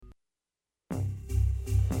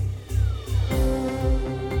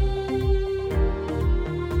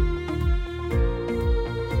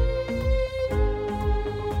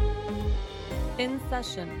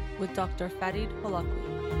Session with Dr. Farid Holakwi.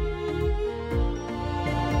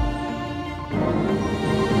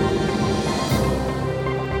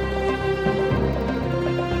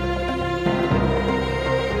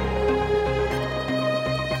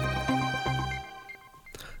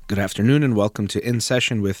 Good afternoon and welcome to In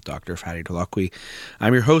Session with Dr. Farid Holakwi.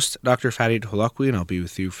 I'm your host, Dr. Farid Holakwi, and I'll be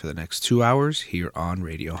with you for the next 2 hours here on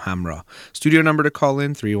Radio Hamra. Studio number to call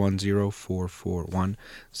in,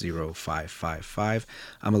 310-441-0555.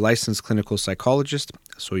 I'm a licensed clinical psychologist,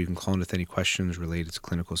 so you can call in with any questions related to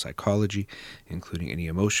clinical psychology, including any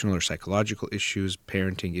emotional or psychological issues,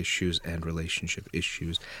 parenting issues, and relationship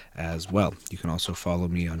issues as well. You can also follow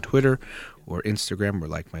me on Twitter or Instagram or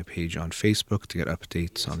like my page on Facebook to get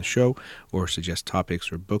updates on the show or suggest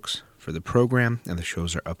topics or books for the program. And the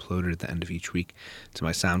shows are uploaded at the end of each week to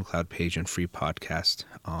my SoundCloud page and free podcast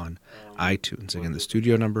on iTunes. Again, the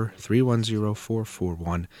studio number,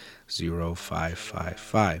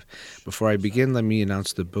 310-441-0555. Before I begin, let me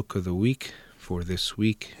announce the book of the week for this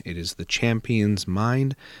week. It is The Champion's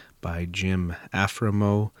Mind by Jim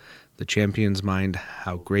Afremow. The Champion's Mind,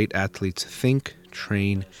 How Great Athletes Think,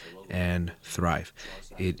 Train, and Thrive.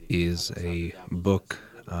 It is a book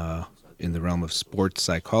in the realm of sports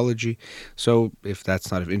psychology. So if that's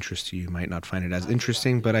not of interest to you, you might not find it as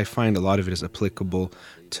interesting, but I find a lot of it is applicable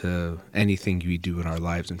to anything we do in our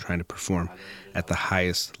lives and trying to perform at the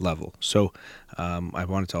highest level. So I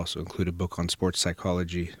wanted to also include a book on sports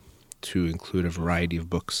psychology to include a variety of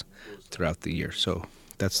books throughout the year. So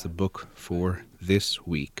that's the book for this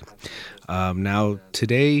week. Now,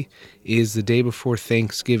 today is the day before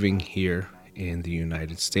Thanksgiving here in the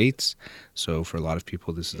United States. So for a lot of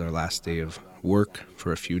people, this is their last day of work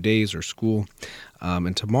for a few days or school.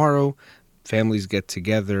 And tomorrow, families get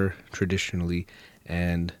together traditionally,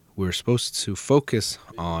 and we're supposed to focus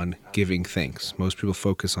on giving thanks. Most people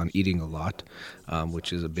focus on eating a lot,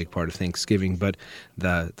 which is a big part of Thanksgiving. But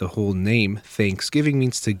the whole name, Thanksgiving,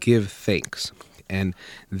 means to give thanks. And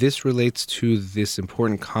this relates to this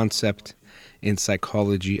important concept in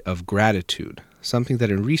psychology of gratitude, something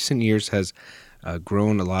that in recent years has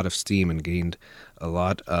grown a lot of steam and gained a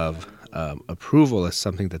lot of approval as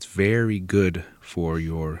something that's very good for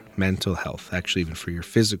your mental health, actually even for your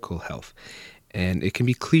physical health. And it can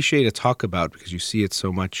be cliche to talk about because you see it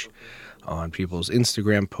so much on people's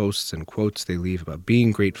Instagram posts and quotes they leave about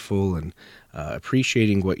being grateful and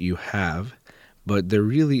appreciating what you have. But there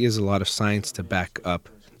really is a lot of science to back up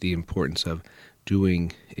the importance of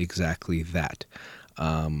doing exactly that.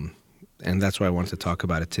 And that's why I wanted to talk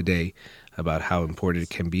about it today, about how important it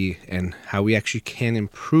can be and how we actually can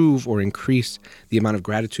improve or increase the amount of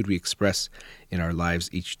gratitude we express in our lives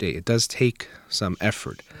each day. It does take some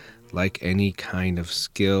effort, like any kind of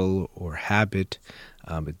skill or habit.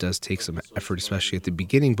 It does take some effort, especially at the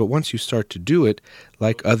beginning, but once you start to do it,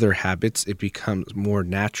 like other habits, it becomes more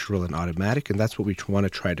natural and automatic, and that's what we want to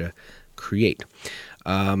try to create.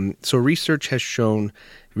 So research has shown,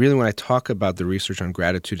 really when I talk about the research on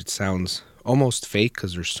gratitude, it sounds almost fake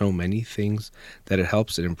because there's so many things that it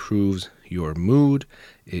helps. It improves your mood,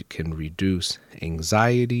 it can reduce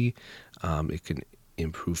anxiety, it can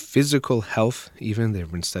improve physical health even. There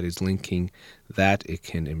have been studies linking that. It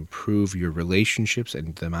can improve your relationships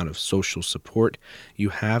and the amount of social support you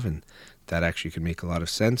have, and that actually can make a lot of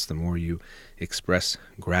sense. The more you express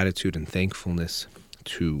gratitude and thankfulness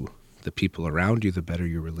to the people around you, the better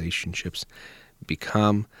your relationships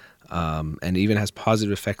become, and even has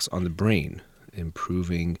positive effects on the brain,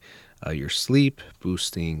 improving your sleep,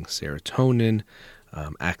 boosting serotonin,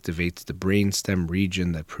 activates the brainstem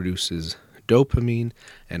region that produces dopamine,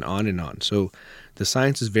 and on and on. So the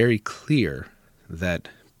science is very clear that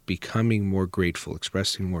becoming more grateful,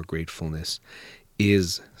 expressing more gratefulness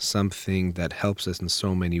is something that helps us in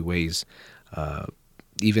so many ways.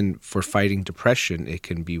 Even for fighting depression, it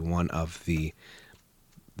can be one of the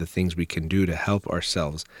things we can do to help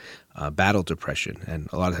ourselves battle depression. And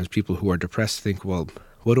a lot of times people who are depressed think, well,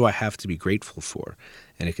 what do I have to be grateful for?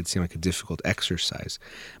 And it can seem like a difficult exercise.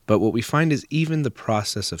 But what we find is even the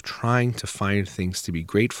process of trying to find things to be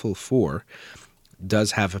grateful for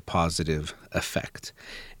does have a positive effect.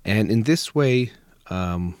 And in this way,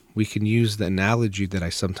 we can use the analogy that I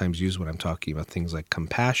sometimes use when I'm talking about things like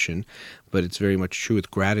compassion, but it's very much true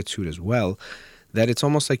with gratitude as well, that it's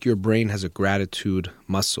almost like your brain has a gratitude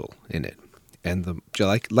muscle in it. And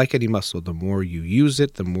like any muscle, the more you use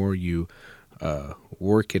it, the more you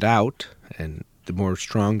work it out, and the more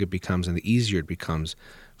strong it becomes and the easier it becomes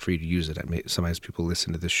for you to use it. Sometimes people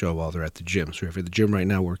listen to this show while they're at the gym. So if you're at the gym right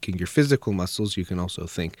now working your physical muscles, you can also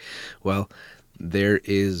think, well, there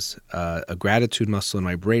is a gratitude muscle in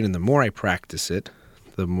my brain, and the more I practice it,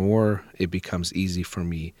 the more it becomes easy for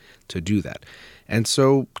me to do that. And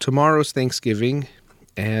so tomorrow's Thanksgiving,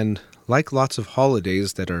 and like lots of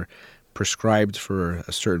holidays that are prescribed for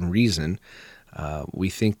a certain reason, we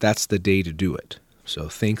think that's the day to do it. So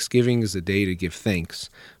Thanksgiving is a day to give thanks,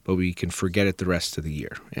 but we can forget it the rest of the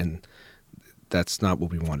year. And that's not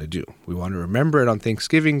what we want to do. We want to remember it on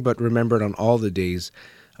Thanksgiving, but remember it on all the days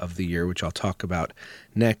of the year, which I'll talk about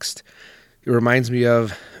next. It reminds me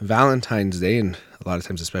of Valentine's Day, and a lot of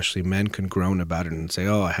times, especially men, can groan about it and say,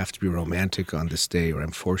 oh, I have to be romantic on this day, or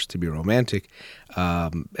I'm forced to be romantic.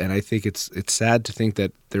 And I think it's sad to think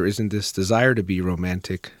that there isn't this desire to be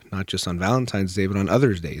romantic, not just on Valentine's Day, but on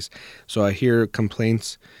other days. So I hear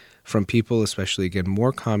complaints from people, especially, again,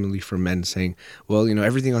 more commonly from men, saying, well,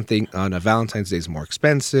 everything on a Valentine's Day is more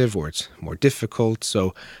expensive, or it's more difficult,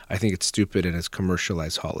 so I think it's stupid and it's a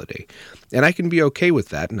commercialized holiday. And I can be okay with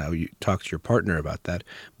that. Now, you talk to your partner about that,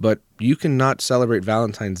 but you cannot celebrate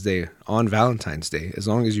Valentine's Day on Valentine's Day as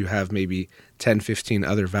long as you have maybe 10, 15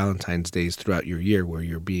 other Valentine's Days throughout your year where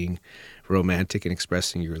you're being romantic and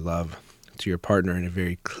expressing your love to your partner in a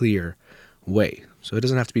very clear way. So it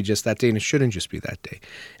doesn't have to be just that day, and it shouldn't just be that day.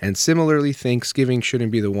 And similarly, Thanksgiving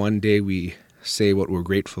shouldn't be the one day we say what we're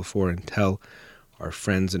grateful for and tell our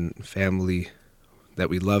friends and family that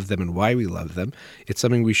we love them and why we love them. It's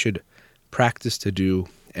something we should practice to do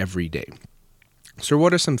every day. So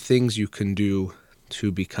what are some things you can do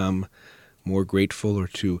to become more grateful or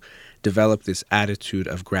to develop this attitude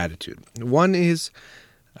of gratitude? One is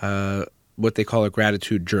what they call a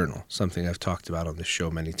gratitude journal, something I've talked about on this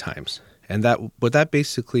show many times. And what that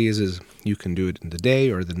basically is you can do it in the day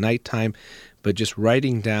or the nighttime, but just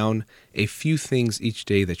writing down a few things each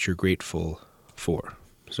day that you're grateful for.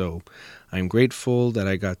 So I'm grateful that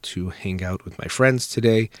I got to hang out with my friends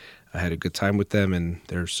today. I had a good time with them, and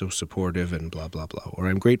they're so supportive and blah, blah, blah. Or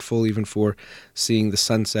I'm grateful even for seeing the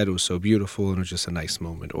sunset. It was so beautiful, and it was just a nice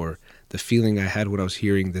moment. Or the feeling I had when I was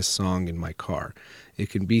hearing this song in my car. It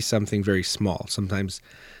can be something very small. Sometimes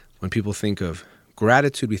when people think of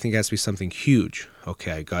gratitude, we think it has to be something huge.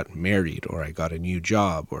 Okay, I got married, or I got a new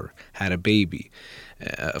job, or had a baby.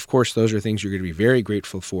 Of course, those are things you're going to be very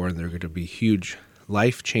grateful for, and they're going to be huge,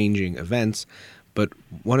 life-changing events. But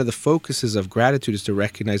one of the focuses of gratitude is to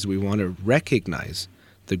recognize that we want to recognize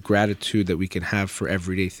the gratitude that we can have for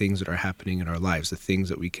everyday things that are happening in our lives, the things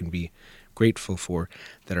that we can be grateful for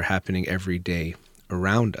that are happening every day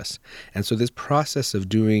around us. And so this process of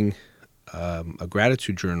doing a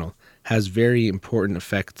gratitude journal has very important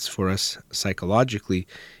effects for us psychologically.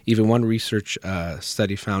 Even one research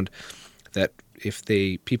study found that if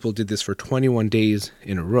people did this for 21 days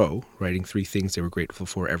in a row, writing 3 things they were grateful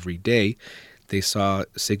for every day, they saw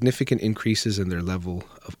significant increases in their level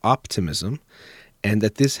of optimism, and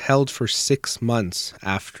that this held for 6 months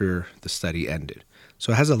after the study ended.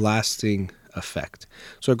 So it has a lasting effect.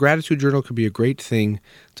 So a gratitude journal could be a great thing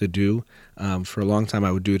to do. For a long time,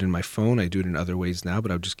 I would do it in my phone. I do it in other ways now,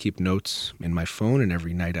 but I would just keep notes in my phone, and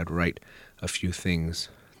every night I'd write a few things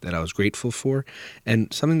that I was grateful for.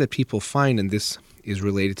 And something that people find, and this is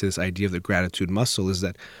related to this idea of the gratitude muscle, is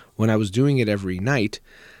that when I was doing it every night,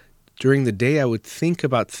 during the day I would think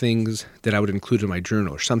about things that I would include in my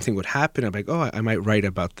journal, or something would happen. I'm like, oh, I might write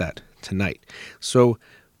about that tonight. So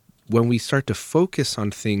when we start to focus on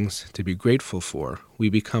things to be grateful for, we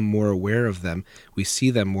become more aware of them, we see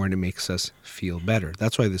them more, and it makes us feel better.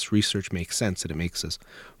 That's why this research makes sense, and it makes us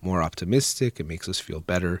more optimistic, it makes us feel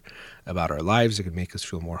better about our lives, it can make us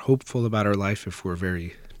feel more hopeful about our life if we're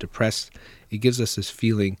very depressed. It gives us this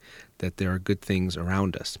feeling that there are good things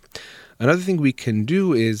around us. Another thing we can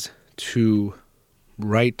do is to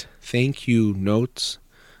write thank you notes,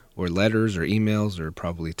 or letters, or emails, or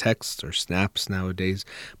probably texts, or snaps nowadays.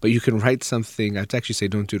 But you can write something. I'd actually say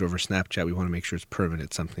don't do it over Snapchat. We want to make sure it's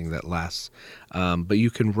permanent, something that lasts. But you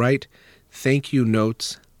can write thank you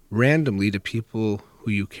notes randomly to people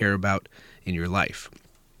who you care about in your life.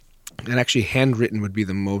 And actually, handwritten would be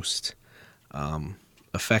the most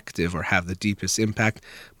effective or have the deepest impact.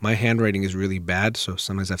 My handwriting is really bad, so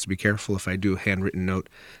sometimes I have to be careful if I do a handwritten note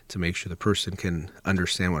to make sure the person can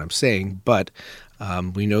understand what I'm saying. But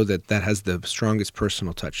we know that has the strongest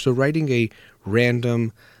personal touch. So writing a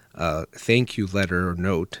random thank you letter or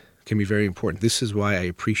note can be very important. This is why I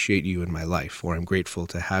appreciate you in my life, or I'm grateful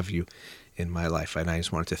to have you in my life, and I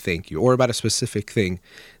just wanted to thank you. Or about a specific thing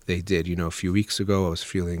they did. A few weeks ago I was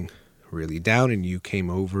feeling really down, and you came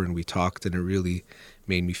over and we talked, and it really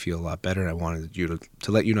made me feel a lot better. I wanted you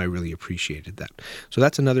to let you know I really appreciated that. So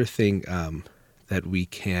that's another thing that we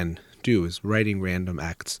can do, is writing random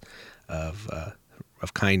acts of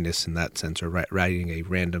of kindness in that sense, or writing a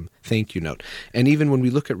random thank you note. And even when we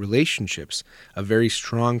look at relationships, a very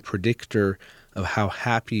strong predictor of how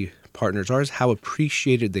happy partners are is how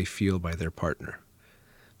appreciated they feel by their partner.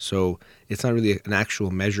 So it's not really an actual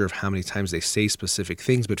measure of how many times they say specific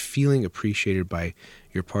things, but feeling appreciated by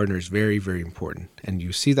your partner is very, very important. And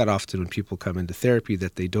you see that often when people come into therapy,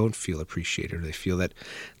 that they don't feel appreciated. They feel that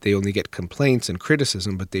they only get complaints and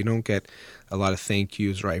criticism, but they don't get a lot of thank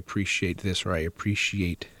yous, or I appreciate this, or I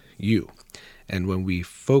appreciate you. And when we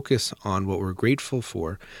focus on what we're grateful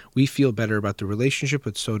for, we feel better about the relationship,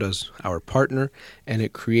 but so does our partner, and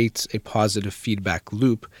it creates a positive feedback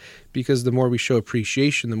loop, because the more we show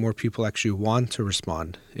appreciation, the more people actually want to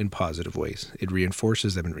respond in positive ways. It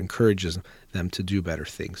reinforces them and encourages them to do better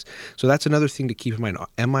things. So that's another thing to keep in mind.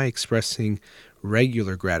 Am I expressing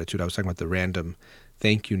regular gratitude? I was talking about the random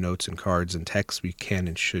thank you notes and cards and texts we can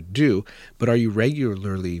and should do, but are you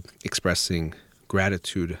regularly expressing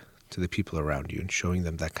gratitude to the people around you and showing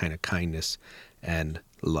them that kind of kindness and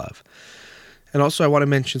love? And also, I want to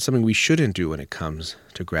mention something we shouldn't do when it comes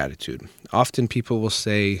to gratitude. Often people will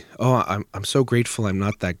say, oh, I'm so grateful I'm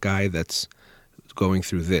not that guy that's going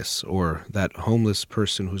through this, or that homeless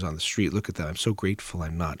person who's on the street. Look at that. I'm so grateful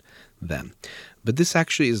I'm not them. But this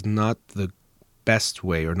actually is not the best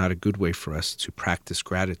way, or not a good way for us to practice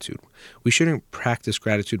gratitude. We shouldn't practice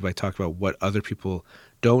gratitude by talking about what other people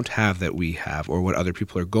don't have that we have, or what other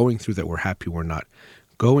people are going through that we're happy we're not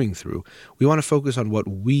going through. We want to focus on what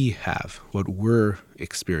we have, what we're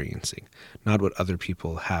experiencing, not what other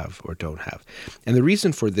people have or don't have. And the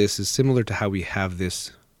reason for this is similar to how we have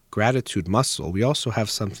this gratitude muscle. We also have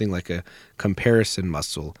something like a comparison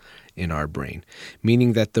muscle in our brain,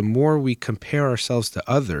 meaning that the more we compare ourselves to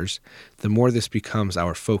others, the more this becomes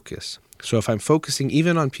our focus. So if I'm focusing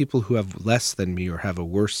even on people who have less than me or have a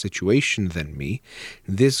worse situation than me,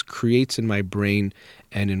 this creates in my brain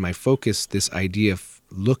and in my focus this idea of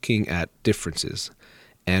looking at differences.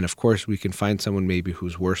 And of course, we can find someone maybe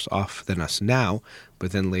who's worse off than us now,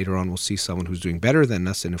 but then later on we'll see someone who's doing better than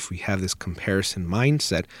us. And if we have this comparison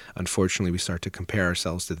mindset, unfortunately, we start to compare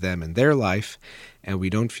ourselves to them and their life, and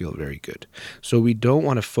we don't feel very good. So we don't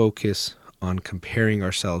want to focus on comparing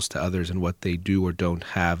ourselves to others and what they do or don't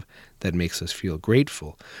have that makes us feel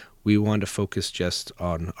grateful. We want to focus just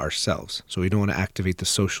on ourselves. So we don't want to activate the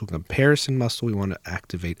social comparison muscle. We want to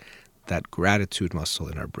activate that gratitude muscle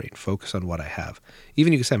in our brain. Focus on what I have.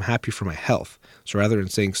 Even you can say, I'm happy for my health. So rather than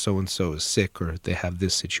saying so-and-so is sick or they have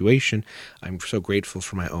this situation, I'm so grateful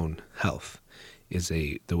for my own health is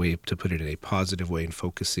the way to put it in a positive way, and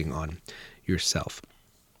focusing on yourself.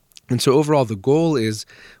 And so overall, the goal is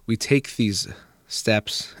we take these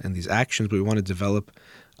steps and these actions, but we want to develop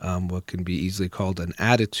what can be easily called an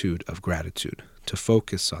attitude of gratitude, to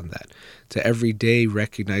focus on that, to every day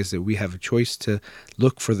recognize that we have a choice to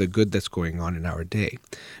look for the good that's going on in our day.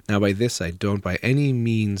 Now, by this, I don't by any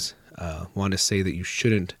means want to say that you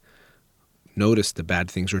shouldn't notice the bad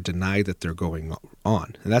things or deny that they're going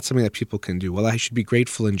on. And that's something that people can do. Well, I should be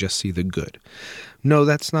grateful and just see the good. No,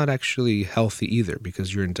 that's not actually healthy either,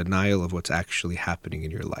 because you're in denial of what's actually happening in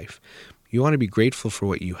your life. You want to be grateful for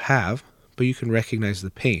what you have, but you can recognize the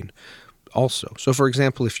pain also. So for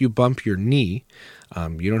example, if you bump your knee,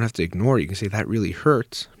 you don't have to ignore it. You can say, that really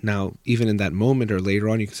hurts. Now, even in that moment or later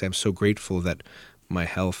on, you can say, I'm so grateful that my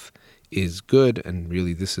health is good, and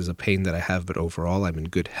really this is a pain that I have, but overall I'm in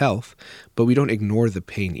good health. But we don't ignore the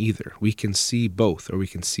pain either. We can see both, or we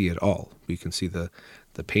can see it all. We can see the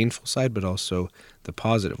painful side, but also the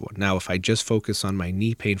positive one. Now, if I just focus on my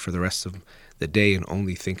knee pain for the rest of the day and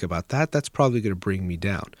only think about that, that's probably going to bring me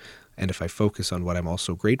down. And if I focus on what I'm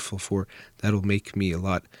also grateful for, that'll make me a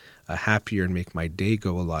lot happier and make my day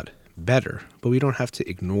go a lot better. But we don't have to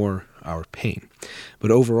ignore our pain.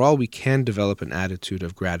 But overall, we can develop an attitude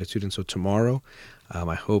of gratitude. And so tomorrow,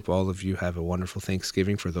 I hope all of you have a wonderful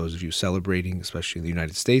Thanksgiving, for those of you celebrating, especially in the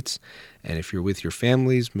United States. And if you're with your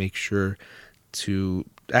families, make sure to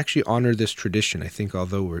actually honor this tradition. I think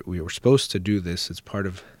although we were supposed to do this, it's part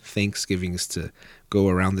of Thanksgiving is to go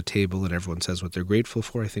around the table and everyone says what they're grateful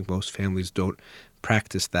for. I think most families don't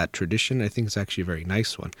practice that tradition. I think it's actually a very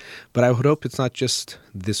nice one. But I would hope it's not just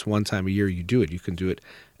this one time a year you do it. You can do it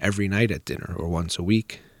every night at dinner, or once a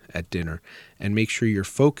week at dinner, and make sure your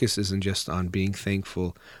focus isn't just on being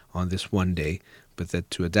thankful on this one day, but that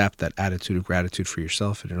to adapt that attitude of gratitude for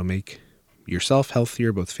yourself, and it'll make yourself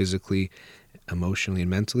healthier, both physically, emotionally, and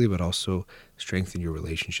mentally, but also strengthen your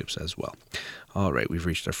relationships as well. All right, we've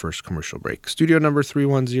reached our first commercial break. Studio number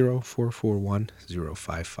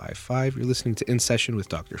 310-441-0555. You're listening to In Session with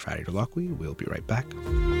Dr. Farid Holakouee. We'll be right back.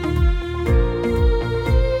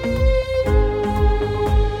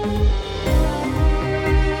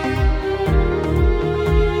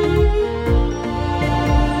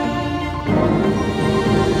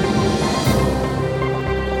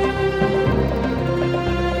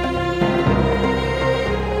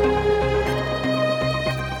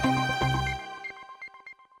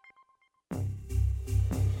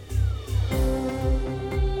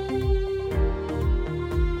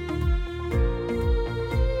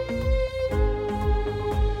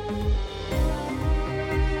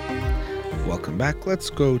 welcome back.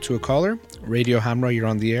 Let's go to a caller. Radio Hamra, you're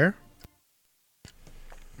on the air.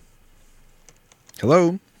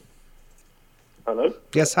 Hello? Hello?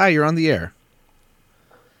 Yes, hi, you're on the air.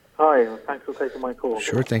 Hi, thanks for taking my call.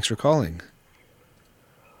 Sure, thanks for calling.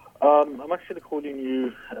 I'm actually calling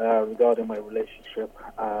you regarding my relationship.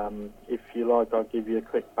 If you like, I'll give you a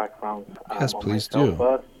quick background. Yes, on please myself do.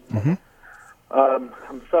 First. Mm-hmm.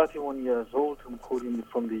 I'm 31 years old. I'm calling you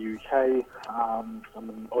from the UK. I'm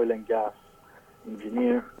an oil and gas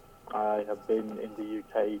engineer. I have been in the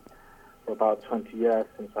UK for about 20 years,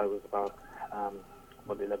 since I was about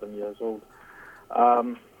 11 years old.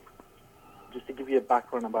 Just to give you a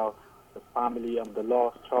background about the family, I'm the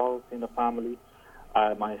last child in the family.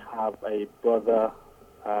 I have a brother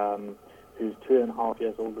who's 2.5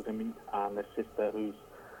 years older than me, and a sister who's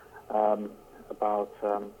about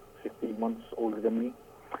 15 months older than me.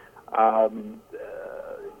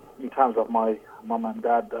 In terms of my mum and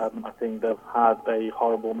dad, I think they've had a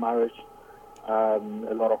horrible marriage, a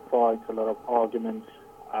lot of fights, a lot of arguments,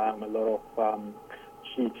 a lot of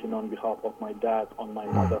cheating on behalf of my dad on my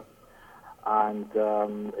mother, and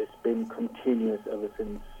it's been continuous ever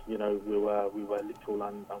since we were little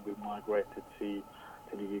and we migrated to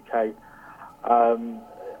the UK.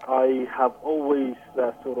 I have always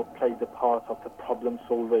sort of played the part of the problem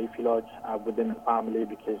solver, if you like, within the family,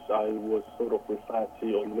 because I was sort of referred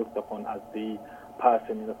to or looked upon as the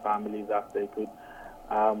person in the family that they could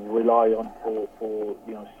rely on for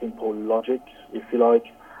simple logic, if you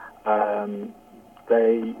like. I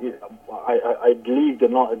believe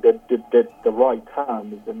the right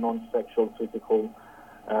term is the non-sexual physical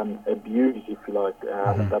abuse, if you like,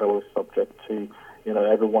 that I was subject to.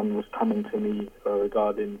 Everyone was coming to me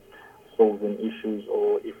regarding solving issues,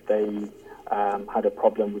 or if they had a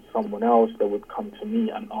problem with someone else, they would come to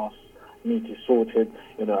me and ask me to sort it.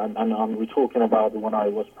 And we're talking about when I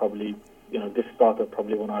was probably, this started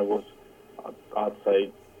probably when I was, I'd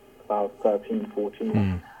say, about 13,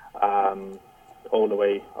 14, all the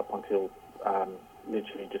way up until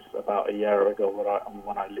literally just about a year ago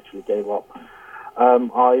when I literally gave up.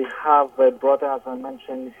 I have a brother, as I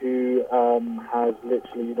mentioned, who has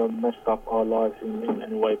literally messed up our lives in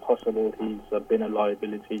any way possible. He's been a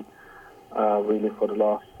liability really for the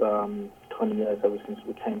last 20 years, ever since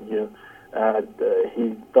we came here.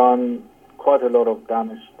 He's done quite a lot of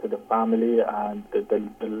damage to the family, and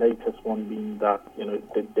the latest one being that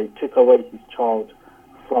they took away his child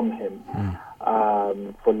from him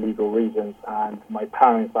for legal reasons, and my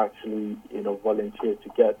parents actually volunteered to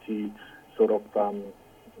get to sort of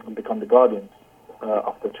become the guardians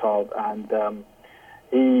of the child, and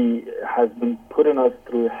he has been putting us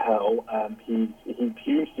through hell. He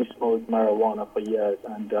used to smoke marijuana for years,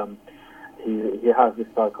 and he has this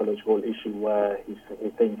psychological issue where he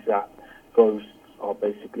thinks that ghosts are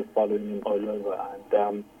basically following him all over,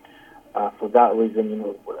 and for that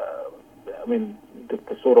reason,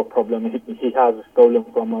 the sort of problem he has stolen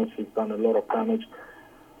from us. He's done a lot of damage.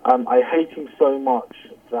 I hate him so much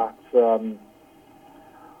that, to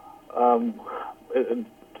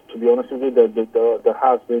be honest with you, there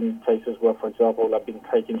has been cases where, for example, I've been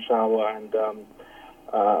taking a shower and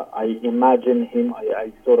I imagine him,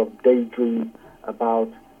 I sort of daydream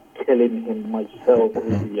about killing him myself.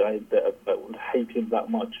 Really, I would hate him that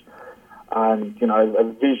much. And, I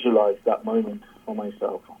visualize that moment for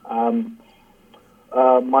myself.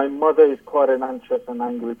 My mother is quite an anxious and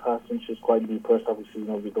angry person. She's quite depressed, obviously,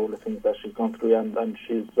 with all the things that she's gone through, and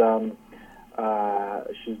she's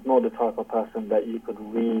not the type of person that you could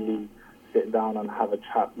really sit down and have a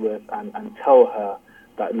chat with and tell her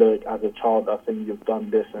that, look, as a child, I think you've done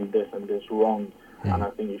this and this and this wrong, and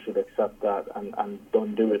I think you should accept that and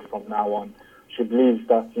don't do it from now on. She believes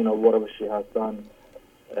that, whatever she has done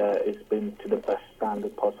it's been to the best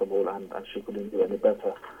standard possible, and she couldn't do any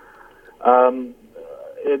better.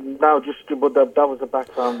 Now, but that was a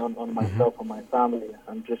background on myself and my family,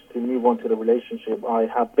 and just to move on to the relationship. I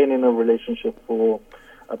have been in a relationship for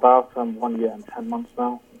about 1 year and 10 months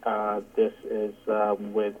now. This is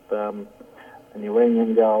with an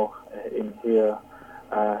Iranian girl in here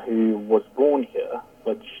who was born here,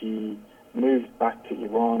 but she moved back to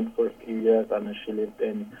Iran for a few years, and then she lived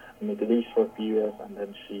in the Middle East for a few years, and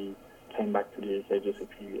then she came back to the UK just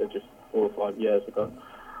 4 or 5 years ago.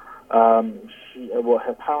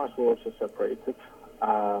 Her parents were also separated,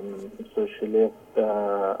 so she lived,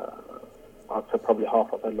 I'd say probably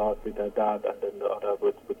half of her life with her dad, and then the other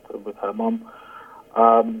with her mum.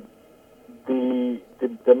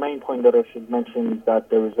 The main point that I should mention is that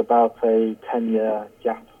there is about a 10-year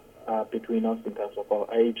gap between us in terms of our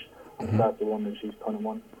age. I'm 31 and she's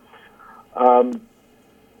 21.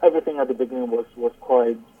 Everything at the beginning was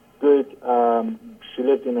quite good. She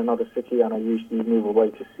lived in another city, and I usually move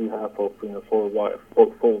away to see her for 4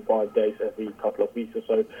 or 5 days every couple of weeks or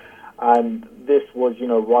so. And this was,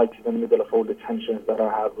 right in the middle of all the tensions that I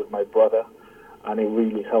had with my brother, and it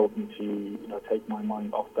really helped me to, take my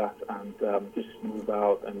mind off that and just move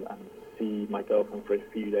out and see my girlfriend for a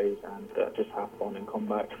few days and just have fun and come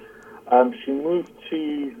back. She moved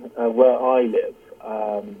to where I live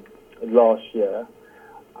last year,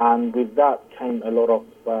 and with that came a lot of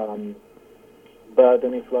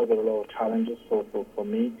burden, if you like, a lot of challenges for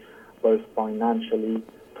me, both financially,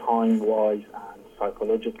 time-wise, and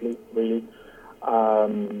psychologically, really.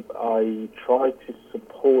 I tried to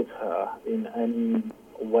support her in any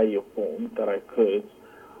way or form that I could.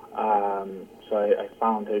 So I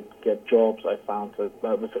found her get jobs. I found her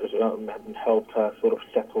helped her sort of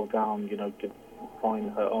settle down, to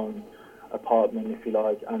find her own apartment, if you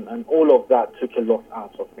like, and all of that took a lot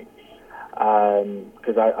out of me.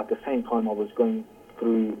 Because at the same time I was going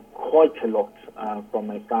through quite a lot from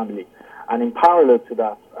my family, and in parallel to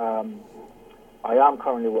that, I am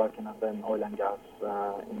currently working as an oil and gas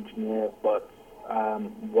engineer. But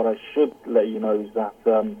what I should let you know is that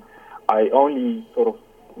I only sort of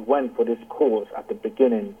went for this course at the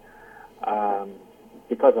beginning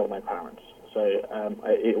because of my parents. So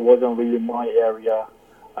it wasn't really my area.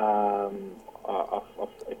 I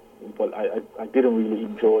didn't really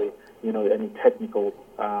enjoy, any technical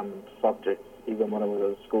subjects, even when I was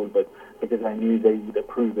at school. But because I knew they would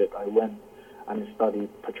approve it, I went and studied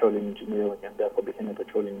petroleum engineering, and therefore became a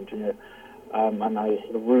petroleum engineer. And I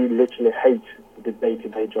really literally hate the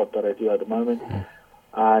day-to-day job that I do at the moment.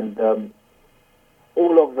 And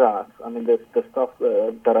all of that, the stuff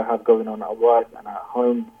that I have going on at work and at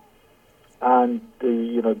home, and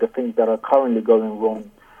the things that are currently going wrong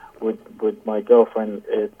with my girlfriend,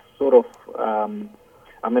 it's sort of,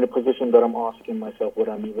 I'm in a position that I'm asking myself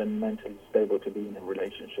whether I'm even mentally stable to be in a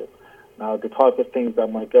relationship. Now, the type of things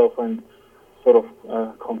that my girlfriend sort of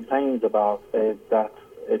complains about is that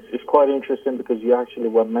it's quite interesting, because you actually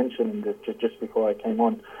were mentioning this just before I came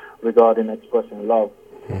on regarding expressing love.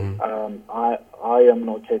 I am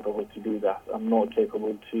not capable to do that. I'm not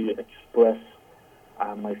capable to express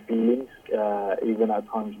my feelings, even at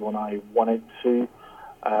times when I wanted to.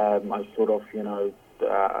 I sort of,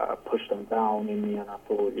 pushed them down in me, and I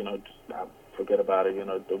thought, just forget about it.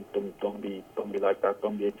 Don't be like that.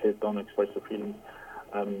 Don't be a kid. Don't express your feelings.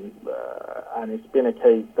 And it's been a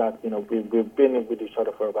case that we've been with each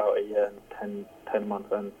other for about a year and 10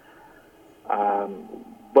 months, and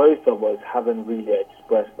both of us haven't really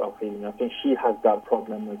expressed our feelings. I think she has that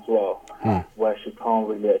problem as well, where she can't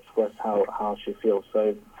really express how she feels.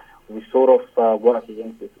 So we sort of work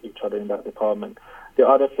against each other in that department. The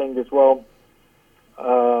other thing as well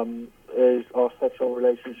is our sexual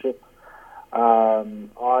relationship.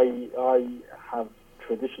 I have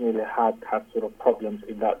traditionally had sort of problems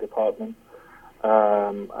in that department.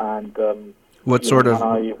 What sort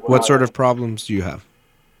of problems do you have?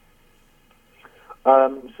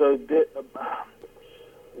 So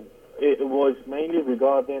it was mainly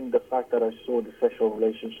regarding the fact that I saw the sexual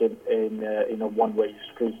relationship in a one-way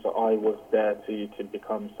street. So I was there to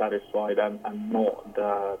become satisfied and not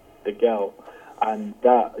the girl. And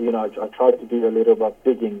that, I tried to do a little bit of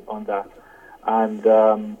digging on that. And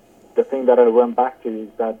the thing that I went back to is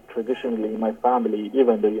that traditionally in my family,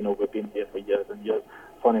 even though, we've been here for years and years,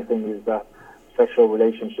 funny thing is that sexual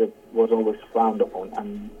relationship was always frowned upon,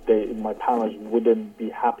 and my parents wouldn't be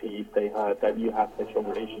happy if they heard that you have sexual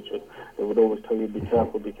relationships. They would always tell you, be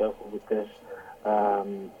careful with this,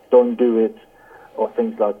 don't do it, or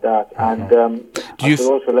things like that. And I should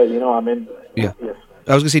also let you know, yeah. Yes.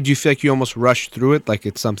 I was going to say, do you feel like you almost rushed through it, like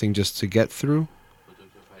it's something just to get through?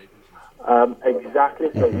 Exactly.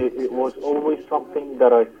 So it was always something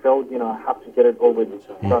that I felt, I have to get it over,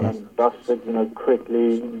 done and dusted,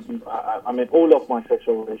 quickly. All of my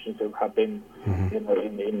sexual relationships have been,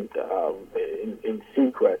 in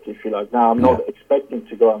secret, if you like. Now, I'm not expecting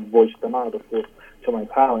to go and voice them out, of course, to my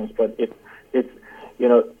parents, but it's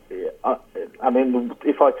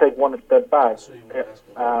if I take one step back,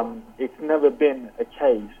 it's never been a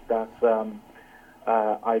case that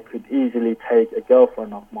I could easily take a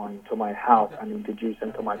girlfriend of mine to my house and introduce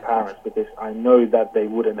her to my parents, because I know that they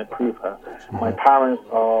wouldn't approve her. My parents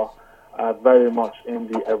are very much in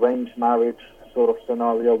the arranged marriage sort of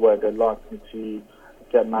scenario, where they like me to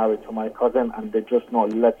get married to my cousin, and they're just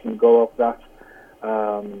not letting go of that.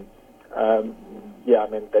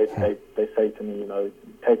 They say to me,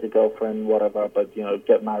 take a girlfriend, whatever, but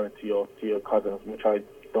get married to your cousins, which I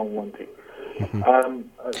don't want to.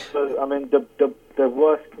 The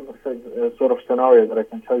worst sort of scenario that I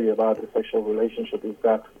can tell you about the sexual relationship is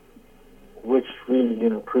that which really,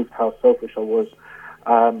 proved how selfish I was.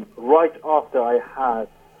 Right after I had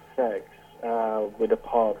sex with a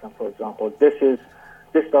partner, for example, this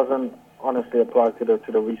doesn't honestly apply to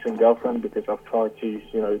the recent girlfriend, because I've tried to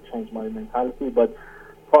change my mentality. But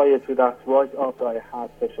prior to that, right after I had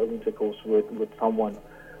sexual intercourse with someone,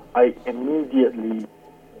 I immediately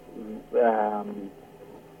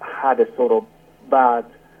had a sort of bad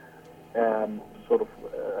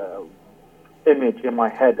image in my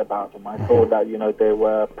head about them. I thought that they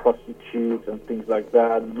were prostitutes and things like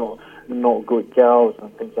that, not good girls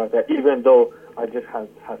and things like that, even though I just had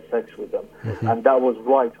sex with them. And that was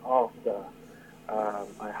right after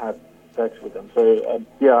I had sex with them. So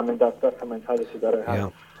that's the mentality that I had. Yeah.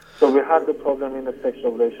 So we had the problem in the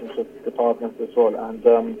sexual relationship department as well, and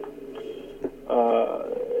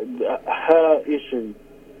her issue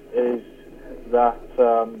is that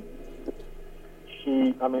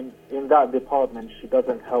in that department, she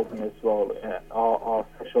doesn't help me as well. Our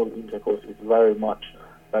sexual intercourse is very much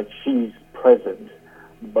like she's present,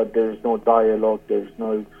 but there is no dialogue, there is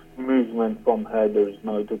no movement from her, there's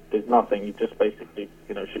nothing. It's just basically,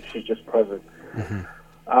 she's just present.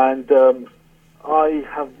 And I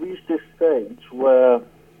have reached this stage where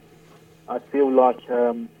I feel like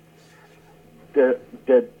there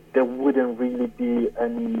wouldn't really be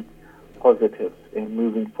any positives in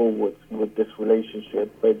moving forward with this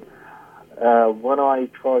relationship. But when I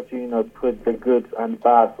try to put the good and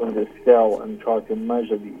bad on the scale and try to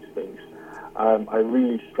measure these things, I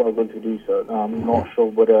really struggle to do so. I'm not sure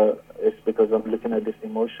whether it's because I'm looking at this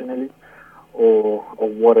emotionally or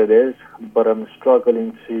what it is, but I'm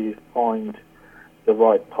struggling to find the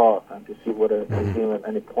right path and to see whether there's even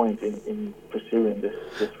any point in pursuing this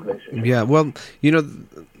relationship. Yeah, well,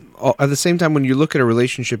 at the same time, when you look at a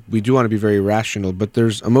relationship, we do want to be very rational, but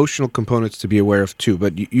there's emotional components to be aware of too.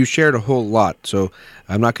 But you shared a whole lot, so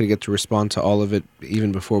I'm not going to get to respond to all of it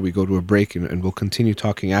even before we go to a break, and we'll continue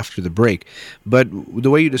talking after the break. But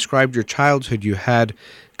the way you described your childhood, you had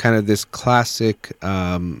kind of this classic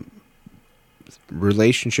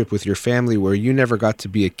relationship with your family where you never got to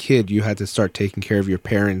be a kid. You had to start taking care of your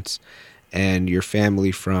parents and your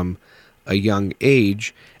family from a young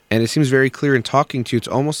age. And it seems very clear in talking to you, it's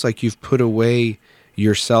almost like you've put away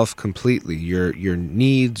yourself completely. Your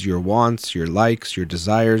needs, your wants, your likes, your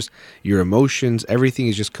desires, your emotions, everything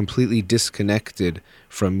is just completely disconnected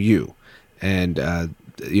from you. And,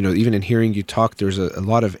 even in hearing you talk, there's a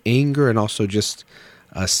lot of anger and also just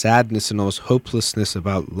a sadness and almost hopelessness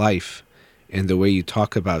about life in the way you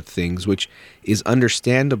talk about things, which is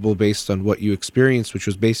understandable based on what you experienced, which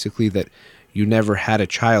was basically that you never had a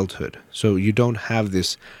childhood. So you don't have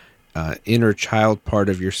this inner child part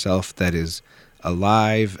of yourself that is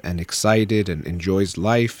alive and excited and enjoys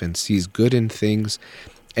life and sees good in things.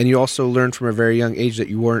 And you also learned from a very young age that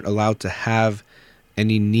you weren't allowed to have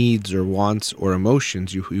any needs or wants or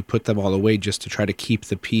emotions. You put them all away just to try to keep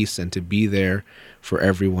the peace and to be there for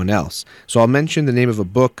everyone else. So I'll mention the name of a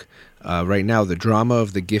book right now. The Drama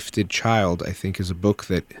of the Gifted Child, I think, is a book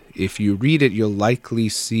that if you read it, you'll likely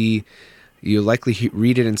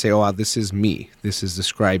read it and say, oh, wow, this is me. This is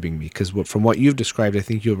describing me. Because from what you've described, I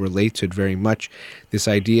think you'll relate to it very much. This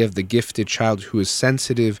idea of the gifted child who is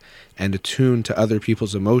sensitive and attuned to other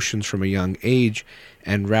people's emotions from a young age.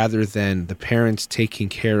 And rather than the parents taking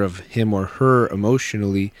care of him or her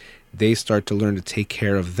emotionally, they start to learn to take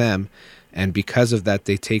care of them. And because of that,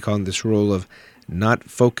 they take on this role of not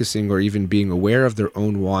focusing or even being aware of their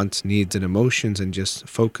own wants, needs, and emotions, and just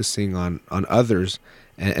focusing on others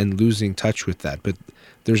and losing touch with that. But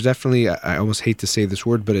there's definitely, I almost hate to say this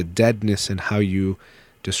word, but a deadness in how you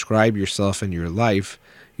describe yourself and your life.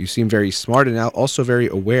 You seem very smart and also very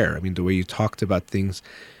aware. I mean, the way you talked about things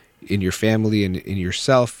in your family and in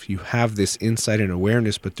yourself, you have this insight and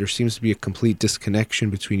awareness, but there seems to be a complete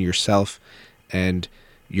disconnection between yourself and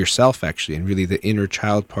yourself, actually, and really the inner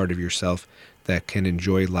child part of yourself that can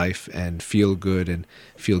enjoy life and feel good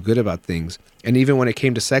about things. And even when it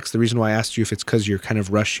came to sex, the reason why I asked you if it's because you're kind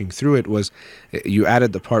of rushing through it was you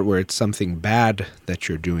added the part where it's something bad that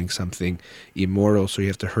you're doing, something immoral, so you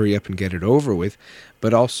have to hurry up and get it over with,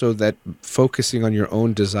 but also that focusing on your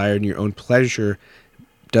own desire and your own pleasure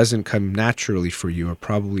doesn't come naturally for you, or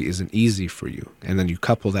probably isn't easy for you. And then you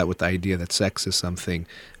couple that with the idea that sex is something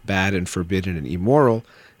bad and forbidden and immoral,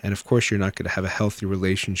 and of course you're not going to have a healthy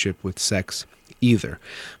relationship with sex either.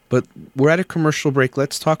 But we're at a commercial break.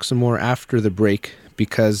 Let's talk some more after the break,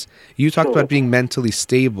 because you talked Sure. about being mentally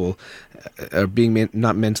stable, or being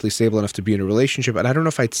not mentally stable enough to be in a relationship. And I don't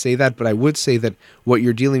know if I'd say that, but I would say that what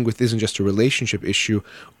you're dealing with isn't just a relationship issue,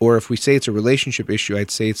 or if we say it's a relationship issue,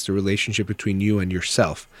 I'd say it's the relationship between you and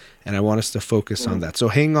yourself. And I want us to focus on that. So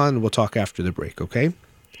hang on, we'll talk after the break, okay?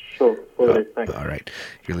 Sure. Okay, thanks. All right.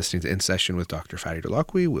 You're listening to In Session with Dr. Farid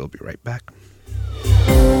Holakwi. We'll be right back.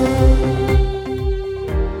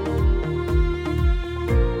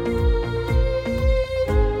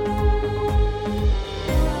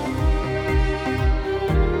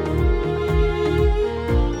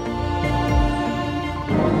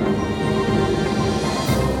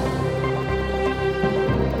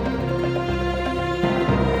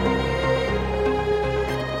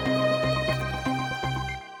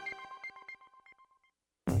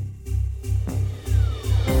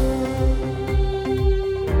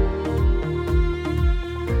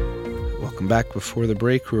 Back before the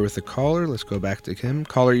break, we were with the caller. Let's go back to him.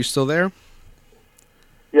 Caller, you still there?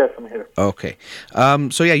 Yes, I'm here. Okay.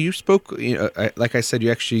 So yeah, you spoke, like I said,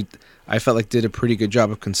 you actually, I felt like did a pretty good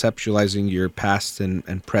job of conceptualizing your past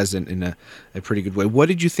and present in a pretty good way. What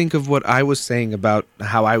did you think of what I was saying about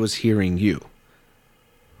how I was hearing you?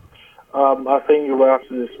 I think you were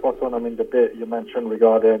absolutely spot on. I mean, the bit you mentioned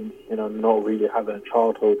regarding, not really having a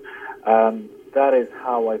childhood, that is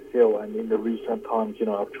how I feel. And in the recent times,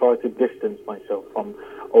 I've tried to distance myself from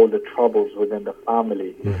all the troubles within the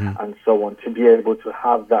family and so on, to be able to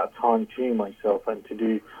have that time to myself and to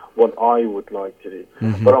do what I would like to do.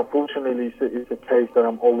 But unfortunately, it's a case that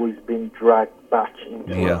I'm always being dragged back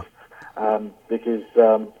into it. Because,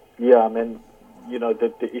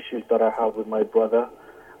 the issues that I have with my brother,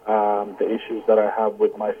 the issues that I have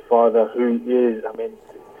with my father, who is,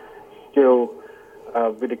 still...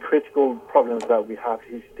 with the critical problems that we have,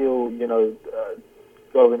 he's still,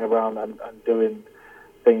 going around and doing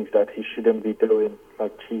things that he shouldn't be doing,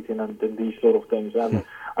 like cheating and these sort of things. And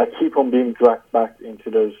I keep on being dragged back into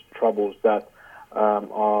those troubles that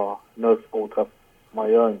are no fault of my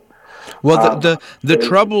own. Well,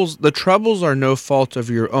 the troubles are no fault of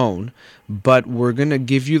your own, but we're going to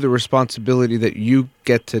give you the responsibility that you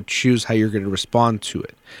get to choose how you're going to respond to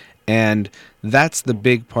it. And that's the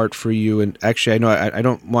big part for you. And actually, I know I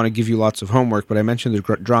don't want to give you lots of homework, but I mentioned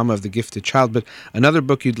the drama of the gifted child. But another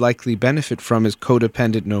book you'd likely benefit from is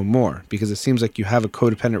Codependent No More, because it seems like you have a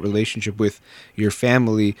codependent relationship with your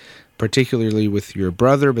family, particularly with your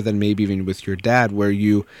brother, but then maybe even with your dad, where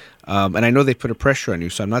you, and I know they put a pressure on you,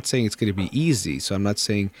 so I'm not saying it's going to be easy. So I'm not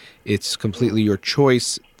saying it's completely your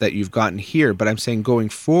choice that you've gotten here, but I'm saying going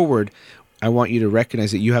forward, I want you to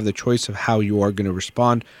recognize that you have the choice of how you are going to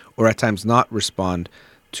respond, or at times not respond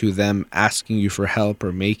to them asking you for help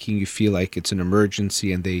or making you feel like it's an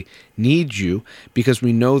emergency and they need you, because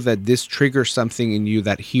we know that this triggers something in you,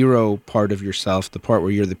 that hero part of yourself, the part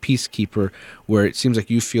where you're the peacekeeper, where it seems like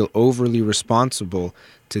you feel overly responsible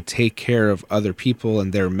to take care of other people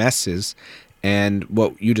and their messes. And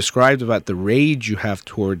what you described about the rage you have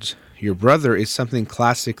towards your brother is something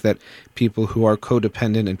classic that people who are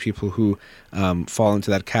codependent and people who fall into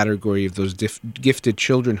that category of those gifted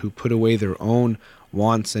children who put away their own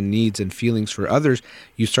wants and needs and feelings for others,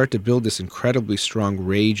 you start to build this incredibly strong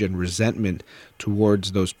rage and resentment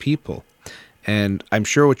towards those people. And I'm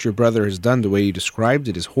sure what your brother has done, the way you described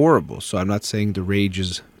it, is horrible. So I'm not saying the rage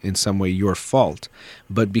is in some way your fault.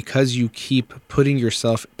 But because you keep putting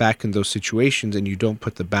yourself back in those situations and you don't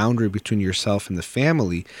put the boundary between yourself and the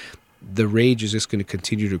family, the rage is just going to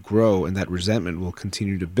continue to grow, and that resentment will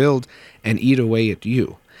continue to build and eat away at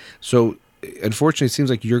you. So unfortunately, it seems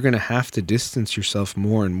like you're going to have to distance yourself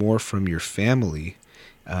more and more from your family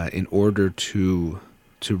in order to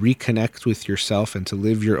reconnect with yourself and to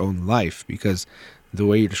live your own life, because the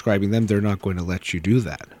way you're describing them, they're not going to let you do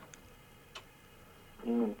that.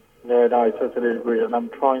 Yeah, no, I totally agree. And I'm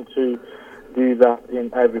trying to do that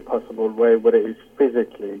in every possible way, whether it's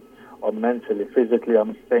physically or mentally. Physically,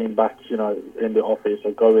 I'm staying back, in the office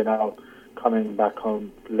or going out, coming back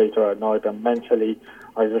home later at night. And mentally,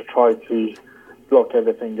 I just try to block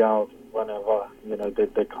everything out whenever,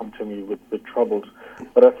 they come to me with troubles.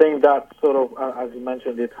 But I think that sort of, as you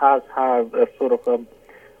mentioned, it has had a sort of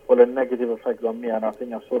a negative effect on me, and I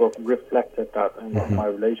think I've sort of reflected that in my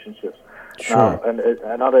relationships. Sure. Now, and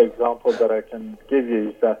another example that I can give you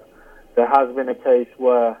is that there has been a case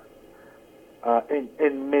where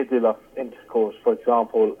in middle of intercourse, for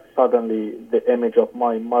example, suddenly the image of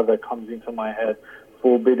my mother comes into my head,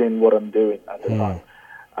 forbidding what I'm doing at the time.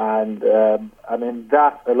 And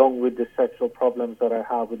that, along with the sexual problems that I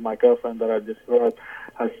have with my girlfriend that I described,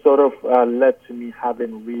 has sort of led to me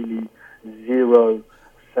having really zero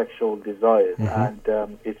sexual desires,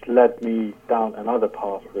 and it's led me down another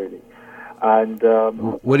path, really. And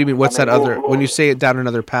what do you mean? What's that other? When you say it down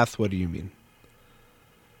another path, what do you mean?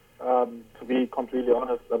 To be completely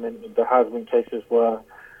honest, I mean, there has been cases where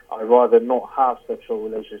I'd rather not have sexual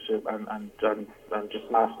relationship and just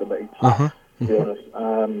masturbate. To be honest,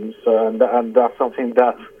 and that's something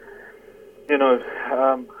that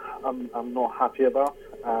I'm not happy about.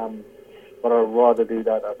 But I'd rather do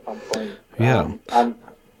that at some point. Yeah.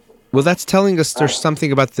 Well, that's telling us there's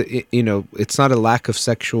something about it's not a lack of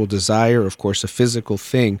sexual desire, of course, a physical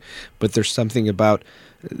thing, but there's something about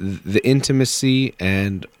the intimacy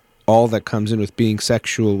and all that comes in with being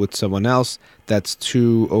sexual with someone else that's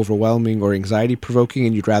too overwhelming or anxiety provoking,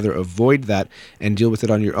 and you'd rather avoid that and deal with it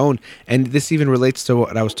on your own. And this even relates to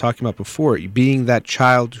what I was talking about before, being that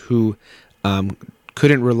child who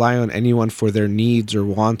couldn't rely on anyone for their needs or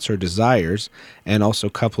wants or desires, and also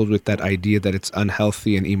coupled with that idea that it's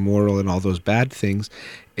unhealthy and immoral and all those bad things,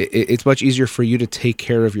 it's much easier for you to take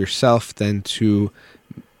care of yourself than to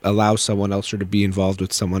allow someone else or to be involved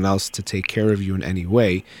with someone else to take care of you in any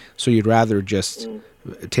way. So you'd rather just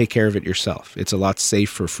take care of it yourself. It's a lot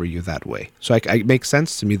safer for you that way. So it makes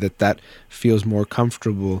sense to me that feels more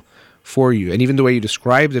comfortable for you. And even the way you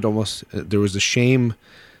described it, almost there was a shame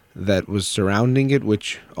that was surrounding it,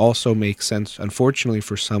 which also makes sense, unfortunately,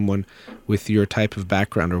 for someone with your type of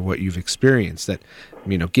background or what you've experienced, that,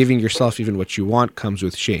 giving yourself even what you want comes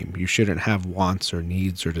with shame. You shouldn't have wants or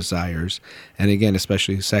needs or desires. And again,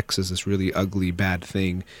 especially sex is this really ugly, bad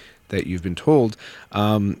thing that you've been told.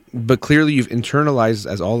 But clearly you've internalized,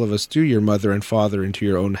 as all of us do, your mother and father into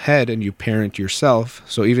your own head, and you parent yourself.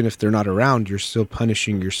 So even if they're not around, you're still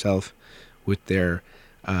punishing yourself with their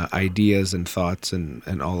ideas and thoughts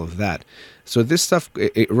and all of that. So this stuff,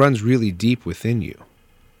 it runs really deep within you.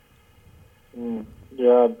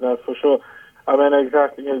 Yeah, for sure. I mean,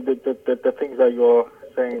 exactly, the things that you're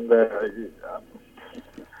saying there,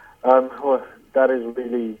 well, that is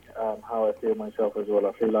really how I feel myself as well.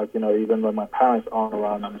 I feel like, even when my parents aren't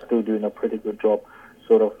around, I'm still doing a pretty good job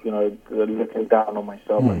sort of, looking down on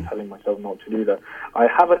myself and telling myself not to do that. I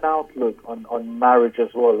have an outlook on marriage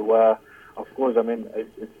as well, where, of course, I mean,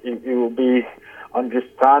 it will be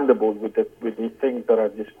understandable with the things that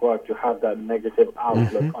I've described to have that negative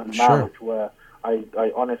outlook on marriage, where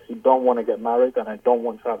I honestly don't want to get married and I don't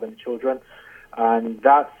want to have any children. And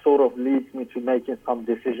that sort of leads me to making some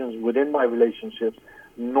decisions within my relationships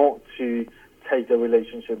not to take the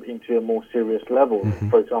relationship into a more serious level.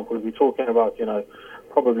 For example, we're talking about,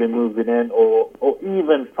 probably moving in, or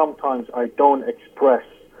even sometimes I don't express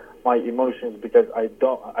my emotions because I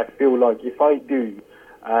feel like if I do,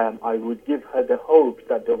 I would give her the hope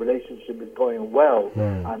that the relationship is going well,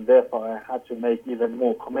 and therefore I had to make even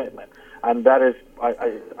more commitment. And that is,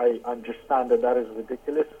 I understand that is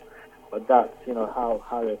ridiculous, but that's, how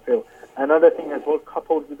I feel. Another thing as well,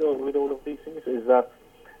 coupled with all of these things, is that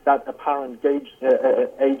apparent age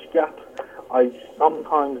gap. I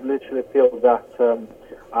sometimes literally feel that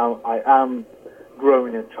I am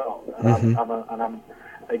growing a child, and I'm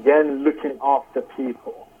again looking after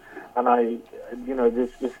people, and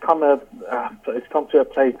it's come to a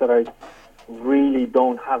place that I really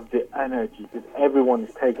don't have the energy, because everyone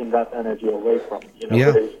is taking that energy away from me.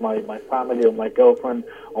 Whether it's my family or my girlfriend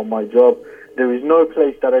or my job, there is no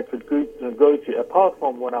place that I could go to apart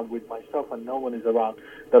from when I'm with myself and no one is around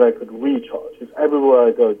that I could recharge. It's everywhere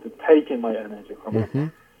I go, to taking my energy from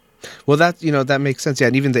me. Well, that makes sense. Yeah,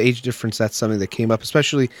 and even the age difference, that's something that came up,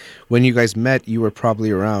 especially when you guys met. You were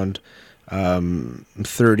probably around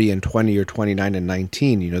 30 and 20, or 29 and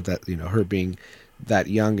 19. Her being that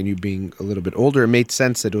young and you being a little bit older, it made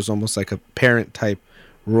sense that it was almost like a parent type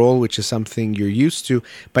role, which is something you're used to.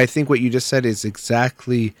 But I think what you just said is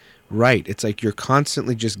exactly right. It's like you're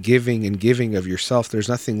constantly just giving and giving of yourself. There's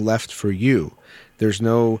nothing left for you. There's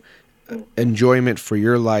no enjoyment for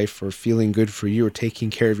your life, or feeling good for you, or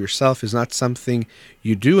taking care of yourself is not something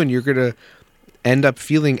you do. And you're going to end up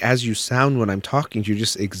feeling, as you sound when I'm talking to you,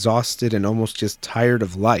 just exhausted and almost just tired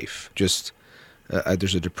of life. Just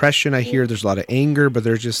there's a depression, I hear. There's a lot of anger, but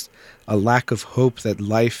there's just a lack of hope that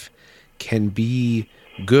life can be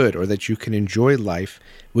good, or that you can enjoy life,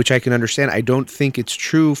 which I can understand. I don't think it's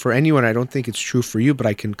true for anyone. I don't think it's true for you, but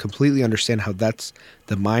I can completely understand how that's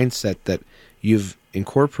the mindset that you've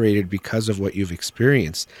incorporated because of what you've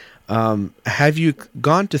experienced. Have you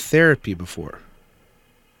gone to therapy before?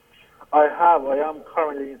 I have. I am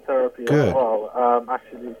currently in therapy Good. as well.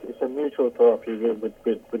 Actually, it's a mutual therapy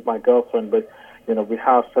with my girlfriend, but we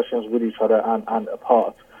have sessions with each other and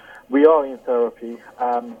apart. We are in therapy,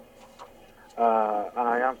 and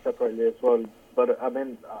I am separately as well. But I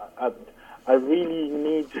mean, I really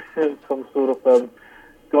need some sort of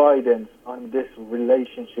guidance on this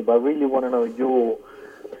relationship. I really want to know your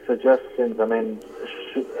suggestions. I mean,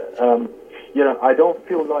 I don't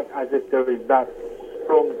feel like as if there is that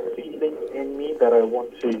strong feeling in me that I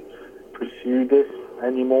want to pursue this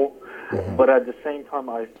anymore. But at the same time,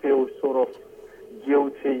 I feel sort of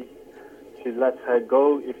guilty to let her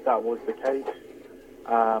go if that was the case.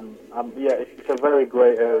 It's a very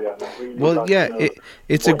grey area. Really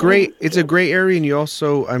it's a gray area, and you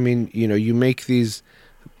also, I mean, you make these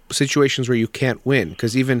situations where you can't win,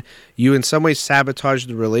 because even you in some ways sabotage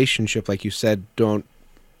the relationship, like you said,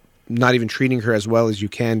 not even treating her as well as you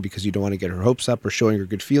can because you don't want to get her hopes up or showing her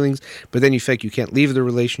good feelings. But then you feel like you can't leave the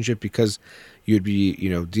relationship because you'd be,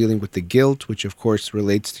 dealing with the guilt, which of course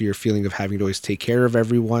relates to your feeling of having to always take care of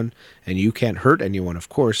everyone, and you can't hurt anyone, of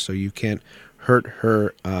course, so you can't hurt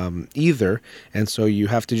her either. And so you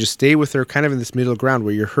have to just stay with her kind of in this middle ground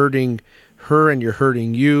where you're hurting her and you're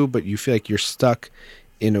hurting you, but you feel like you're stuck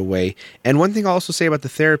in a way. And one thing I'll also say about the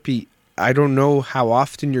therapy, I don't know how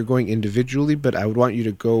often you're going individually, but I would want you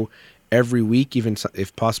to go every week, even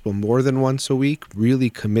if possible more than once a week.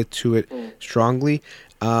 Really commit to it strongly.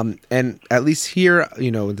 And at least here,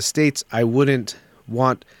 in the States, I wouldn't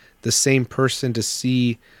want the same person to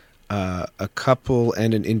see a couple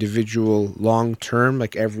and an individual long term,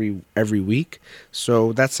 like every week.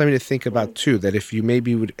 So that's something to think about too, that if you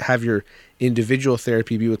maybe would have your individual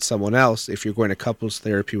therapy be with someone else, if you're going to couples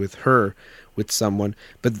therapy with someone,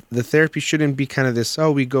 but the therapy shouldn't be kind of this,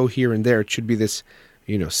 we go here and there. It should be this,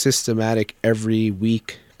 systematic every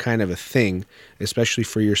week kind of a thing, especially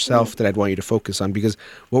for yourself, that I'd want you to focus on, because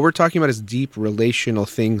what we're talking about is deep relational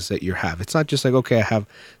things that you have. It's not just like, okay, I have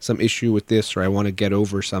some issue with this, or I want to get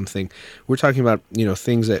over something. We're talking about,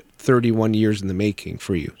 things that 31 years in the making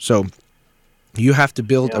for you. So you have to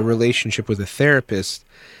build a relationship with a therapist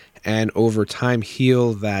and over time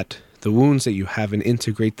heal the wounds that you have and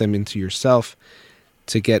integrate them into yourself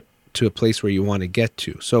to get to a place where you want to get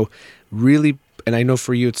to. So really, and I know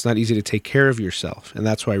for you, it's not easy to take care of yourself. And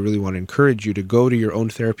that's why I really want to encourage you to go to your own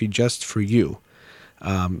therapy just for you.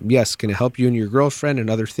 Yes, can it help you and your girlfriend and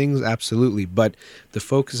other things? Absolutely. But the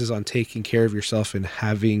focus is on taking care of yourself and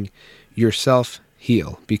having yourself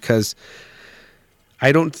heal, because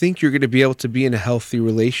I don't think you're going to be able to be in a healthy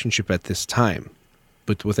relationship at this time,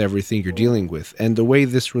 but with everything you're dealing with. And the way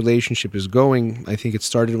this relationship is going, I think it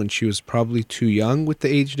started when she was probably too young with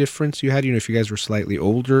the age difference you had. If you guys were slightly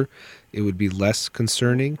older, it would be less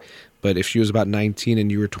concerning. But if she was about 19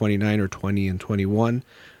 and you were 29 or 20 and 21,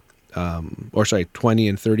 20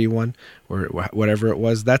 and 31 or whatever it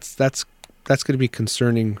was, that's going to be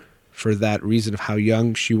concerning for that reason of how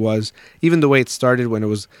young she was. Even the way it started when it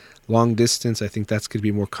was long distance, I think that's going to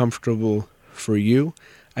be more comfortable for you.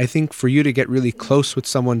 I think for you to get really close with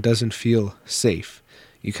someone doesn't feel safe.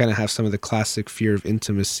 You kind of have some of the classic fear of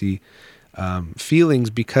intimacy feelings,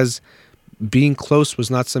 because being close was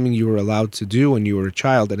not something you were allowed to do when you were a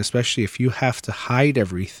child. And especially if you have to hide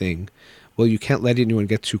everything, well, you can't let anyone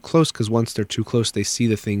get too close, because once they're too close, they see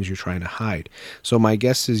the things you're trying to hide. So my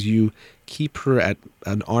guess is you keep her at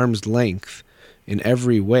an arm's length in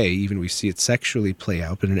every way. Even we see it sexually play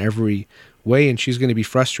out, but in every way, and she's going to be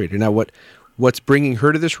frustrated. Now, what's bringing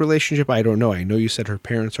her to this relationship, I don't know. I know you said her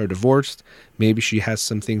parents are divorced. Maybe she has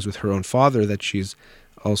some things with her own father that she's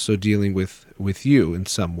also dealing with you in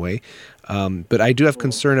some way. But I do have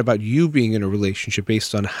concern about you being in a relationship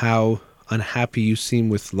based on how unhappy you seem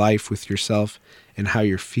with life, with yourself, and how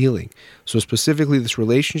you're feeling. So specifically this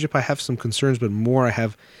relationship, I have some concerns, but more I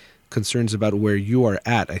have concerns about where you are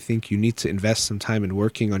at. I think you need to invest some time in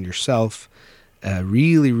working on yourself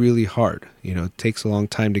really, really hard. It takes a long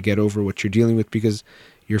time to get over what you're dealing with, because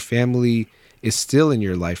your family is still in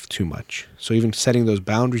your life too much. So even setting those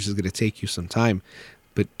boundaries is going to take you some time.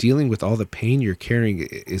 But dealing with all the pain you're carrying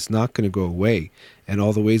is not going to go away. And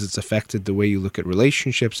all the ways it's affected the way you look at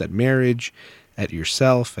relationships, at marriage, at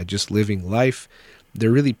yourself, at just living life,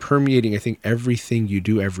 they're really permeating, I think, everything you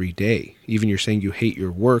do every day. Even you're saying you hate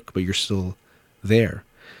your work, but you're still there.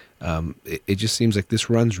 It just seems like this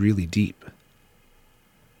runs really deep.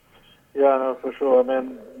 Yeah, no, for sure. I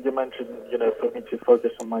mean, you mentioned, for me to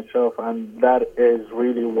focus on myself, and that is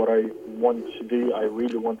really what I want to do. I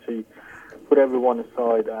really want to put everyone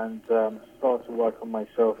aside and start to work on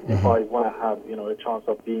myself if I want to have, a chance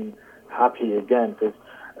of being happy again. Because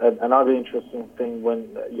another interesting thing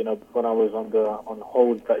when I was on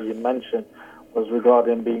hold that you mentioned was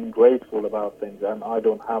regarding being grateful about things, and I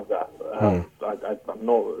don't have that. I'm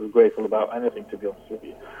not grateful about anything, to be honest with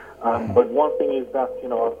you. But one thing is that,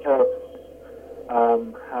 our therapist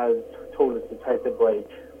has told us to take a break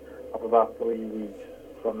of about 3 weeks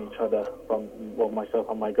from each other, from myself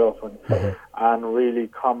and my girlfriend, and really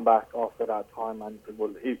come back after that time and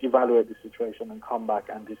evaluate the situation and come back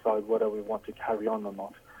and decide whether we want to carry on or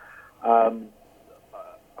not.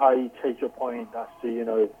 I take your point as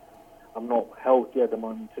to, I'm not healthy at the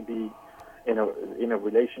moment to be in a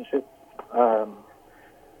relationship.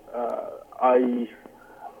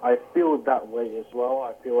 I feel that way as well.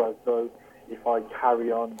 I feel as though if I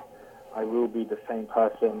carry on, I will be the same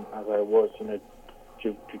person as I was,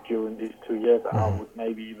 during these 2 years. I would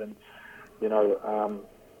maybe even, be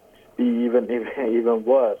even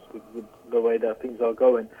worse with the way that things are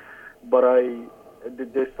going. But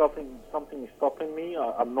there's something is stopping me.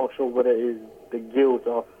 I'm not sure whether it is the guilt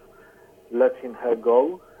of letting her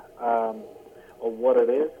go, or what it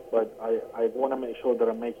is, but I want to make sure that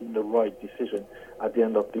I'm making the right decision at the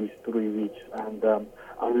end of these 3 weeks. And I'm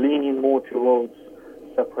leaning more towards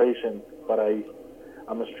separation, but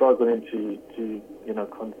I'm struggling to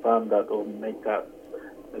confirm that or make that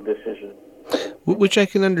decision. Which I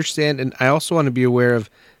can understand, and I also want to be aware of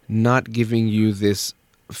not giving you this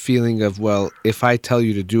feeling of, well, if I tell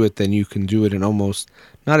you to do it, then you can do it, and almost,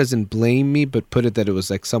 not as in blame me, but put it that it was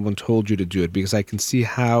like someone told you to do it, because I can see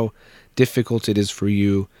how difficult it is for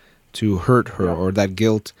you to hurt her, or that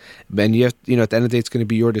guilt, and you have, at the end of the day, it's going to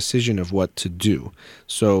be your decision of what to do.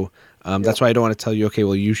 So that's why I don't want to tell you, okay,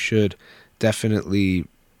 well, you should definitely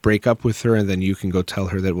break up with her, and then you can go tell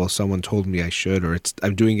her that, well, someone told me I should, or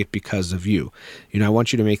I'm doing it because of you. I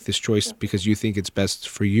want you to make this choice because you think it's best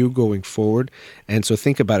for you going forward. And so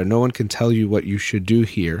think about it. No one can tell you what you should do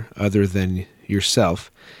here other than yourself,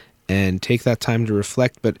 and take that time to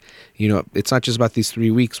reflect. But, it's not just about these 3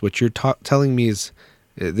 weeks. What you're telling me is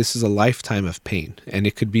this is a lifetime of pain, and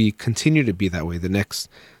it could continue to be that way. The next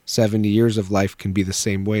 70 years of life can be the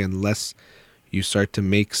same way unless you start to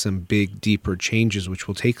make some big, deeper changes, which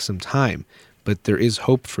will take some time. But there is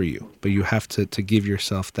hope for you, but you have to give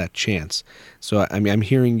yourself that chance. So, I'm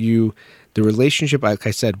hearing you, the relationship, like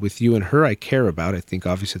I said, with you and her, I care about. I think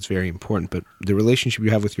obviously it's very important, but the relationship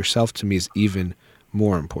you have with yourself to me is even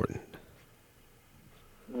more important.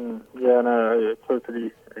 I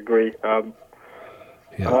totally agree.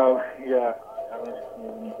 You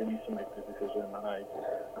need to make the decision,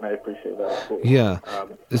 and I appreciate that. Yeah.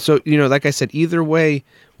 So, like I said, either way,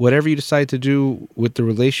 whatever you decide to do with the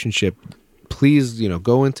relationship, please,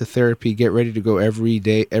 go into therapy, get ready to go every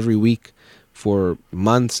day, every week for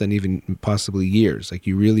months and even possibly years. Like,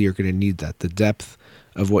 you really are going to need that. The depth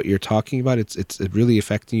of what you're talking about, it's really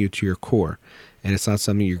affecting you to your core. And it's not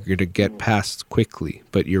something you're going to get past quickly,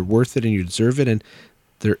 but you're worth it and you deserve it. And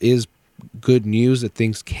there is good news that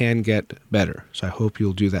things can get better. So I hope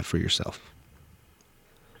you'll do that for yourself.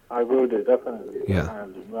 I will do, definitely. Yeah.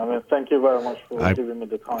 Definitely. Thank you very much for giving me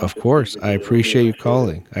the time. Of course. I appreciate you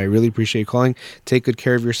calling. I really appreciate you calling. Take good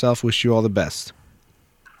care of yourself. Wish you all the best.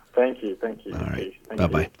 Thank you. All right.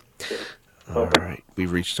 Bye-bye. All right.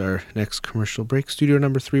 We've reached our next commercial break. Studio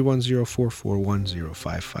number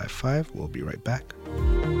 310-441-0555. We'll be right back.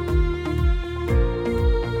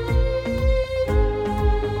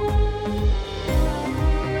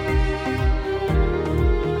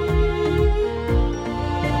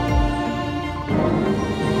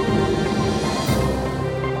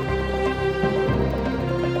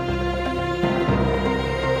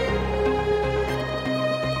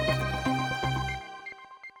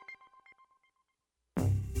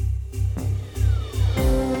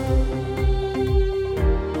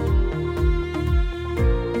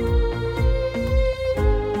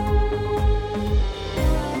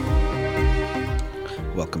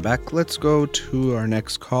 Welcome back. Let's go to our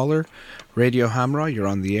next caller. Radio Hamra, you're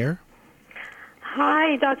on the air.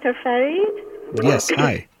 Hi, Dr. Farid. Yes,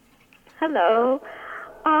 hi. Hello.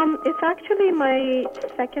 It's actually my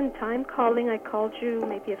second time calling. I called you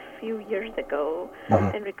maybe a few years ago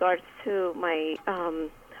in regards to my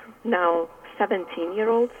now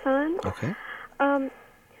 17-year-old son. Okay.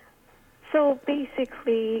 So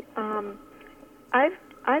basically,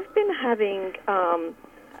 I've been having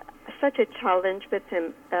such a challenge with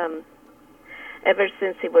him ever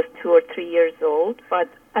since he was 2 or 3 years old. But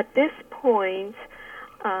at this point,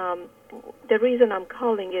 the reason I'm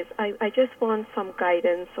calling is I just want some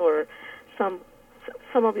guidance or some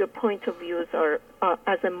of your point of views, or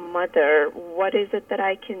as a mother, what is it that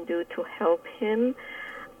I can do to help him,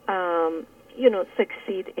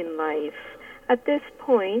 succeed in life? At this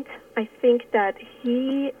point, I think that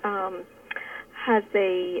he has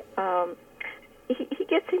he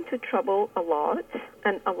gets into trouble a lot,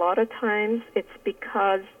 and a lot of times it's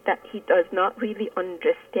because that he does not really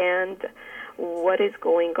understand what is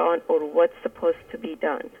going on or what's supposed to be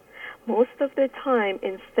done. most of the time,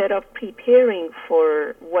 instead of preparing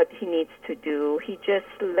for what he needs to do, he just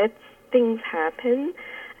lets things happen.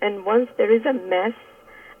 And once there is a mess,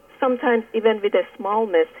 sometimes even with a small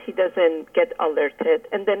mess, he doesn't get alerted.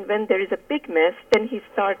 And then when there is a big mess, then he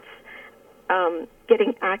starts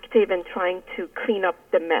getting active and trying to clean up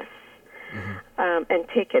the mess and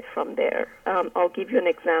take it from there. I'll give you an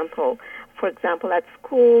example. For example, at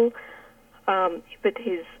school, with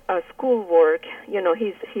his schoolwork,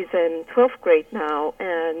 he's in 12th grade now,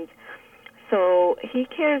 and so he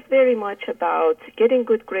cares very much about getting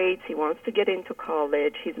good grades. He wants to get into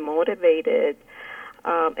college. He's motivated.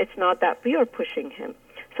 It's not that we are pushing him.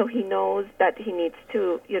 So he knows that he needs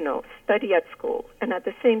to, study at school. And at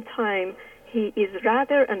the same time, he is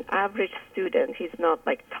rather an average student. He's not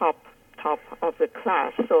like top of the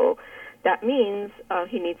class. So that means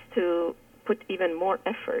he needs to put even more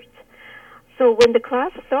effort. So when the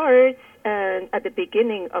class starts, and at the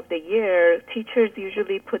beginning of the year, teachers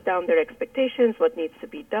usually put down their expectations, what needs to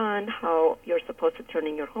be done, how you're supposed to turn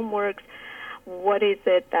in your homeworks, what is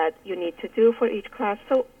it that you need to do for each class.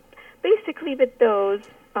 So basically with those,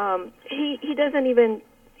 he doesn't even,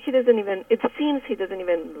 it seems he doesn't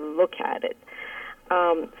even look at it.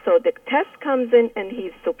 So the test comes in and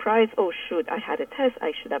he's surprised, oh shoot, I had a test,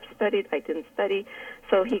 I should have studied, I didn't study.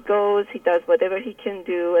 So he goes, he does whatever he can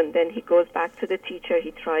do, and then he goes back to the teacher,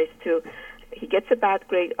 he gets a bad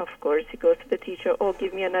grade, of course, he goes to the teacher, oh,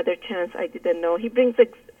 give me another chance, I didn't know. He brings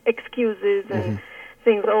excuses and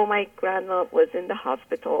things, oh, my grandma was in the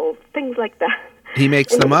hospital, things like that. He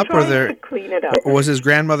makes them up, or to clean it up. Or was his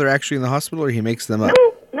grandmother actually in the hospital, or he makes them up?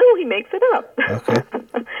 No, he makes it up. Okay.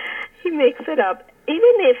 He makes it up.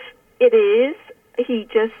 Even if it is,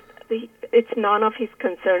 it's none of his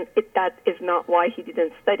concern. That is not why he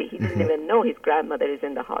didn't study. He didn't even know his grandmother is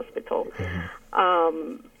in the hospital.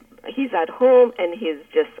 He's at home and he's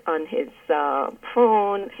just on his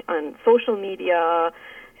phone, on social media,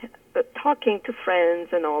 talking to friends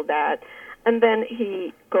and all that. And then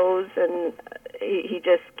he goes and he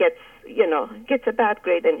just gets a bad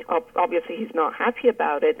grade, and obviously he's not happy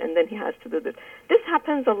about it, and then he has to do this. This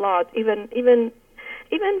happens a lot, even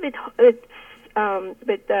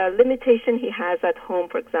with the limitation he has at home.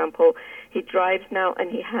 For example, he drives now and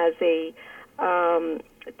he has a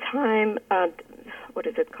time, what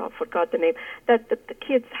is it called? Forgot the name. That the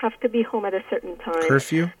kids have to be home at a certain time.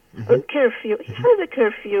 Curfew? Curfew. He has a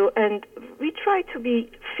curfew, and we try to be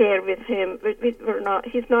fair with him. We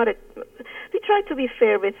try to be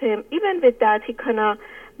fair with him. Even with that, he kind of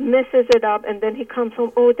messes it up, and then he comes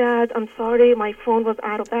home, oh, Dad, I'm sorry, my phone was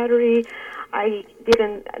out of battery. I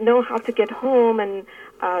didn't know how to get home, and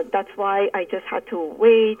that's why I just had to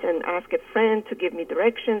wait and ask a friend to give me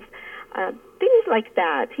directions. Things like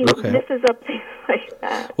that. He messes up things like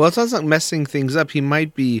that. Well, it sounds like messing things up. He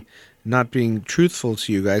might be not being truthful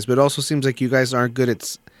to you guys, but it also seems like you guys aren't good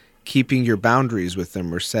at keeping your boundaries with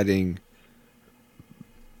him or setting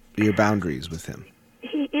your boundaries with him.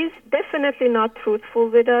 He is definitely not truthful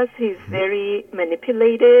with us. He's very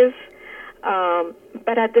manipulative.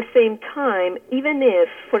 But at the same time, even if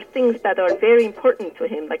for things that are very important to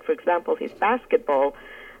him, like, for example, his basketball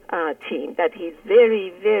team that he's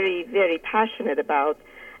very, very, very passionate about,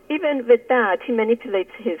 even with that, he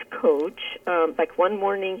manipulates his coach. Like one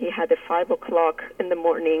morning, he had a 5 o'clock in the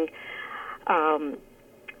morning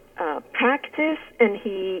practice, and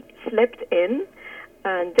he slept in.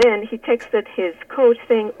 And then he texted his coach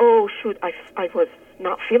saying, oh, shoot, I was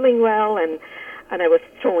not feeling well, and I was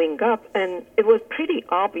throwing up. And it was pretty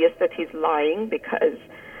obvious that he's lying because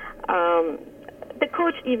the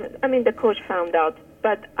coach found out.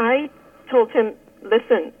 But I told him,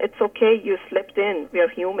 listen, it's okay, you slept in. We are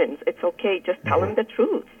humans. It's okay. Just tell him the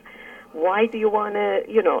truth. Why do you want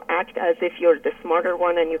to, act as if you're the smarter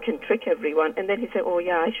one and you can trick everyone? And then he said, oh,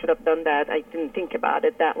 yeah, I should have done that. I didn't think about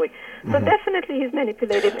it that way. So definitely he's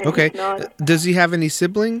manipulative. And okay. He's not. Does he have any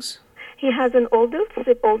siblings? He has an older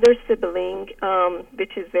sibling,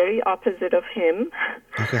 which is very opposite of him.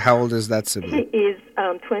 Okay, how old is that sibling? He is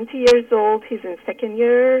 20 years old. He's in second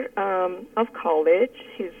year of college.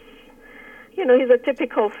 He's a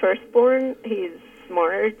typical firstborn. He's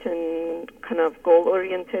smart and kind of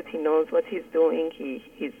goal-oriented. He knows what he's doing.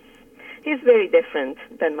 He's very different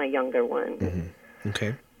than my younger one.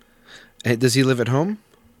 Okay. And does he live at home?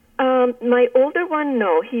 My older one,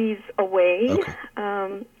 no, he's away. Okay.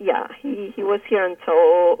 He was here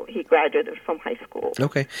until he graduated from high school.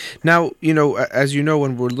 Okay. Now, as you know,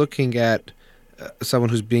 when we're looking at someone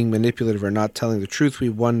who's being manipulative or not telling the truth, we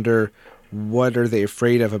wonder what are they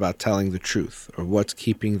afraid of about telling the truth, or what's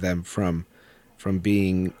keeping them from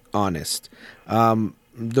being honest.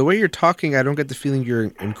 the way you're talking, I don't get the feeling you're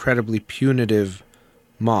an incredibly punitive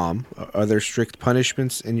mom. Are there strict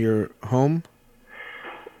punishments in your home?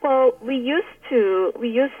 Well, we used to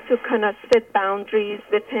kind of set boundaries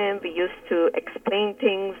with him. We used to explain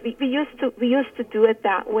things. We used to do it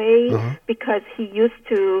that way because he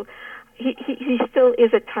still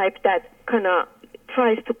is a type that kind of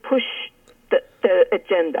tries to push the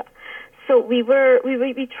agenda. So we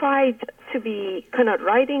tried to be kind of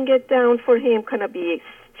writing it down for him, kind of be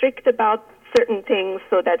strict about certain things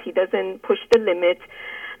so that he doesn't push the limit.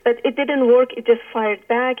 But it didn't work. It just fired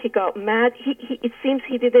back. He got mad. It seems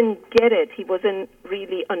he didn't get it. He wasn't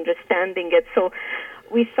really understanding it. So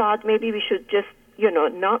we thought maybe we should just,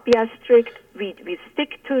 not be as strict. We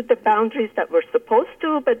stick to the boundaries that we're supposed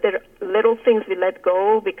to, but there are little things we let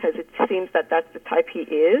go because it seems that that's the type he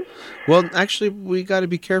is. Well, actually, we got to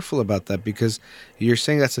be careful about that because you're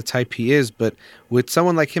saying that's the type he is, but with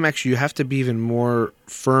someone like him, actually, you have to be even more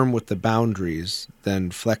firm with the boundaries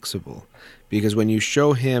than flexible. Because when you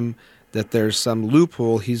show him that there's some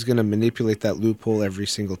loophole, he's going to manipulate that loophole every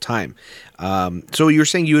single time. So you're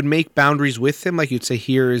saying you would make boundaries with him? Like you'd say,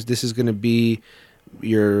 this is going to be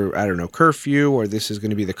your, curfew, or this is going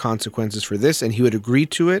to be the consequences for this, and he would agree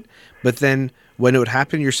to it. But then when it would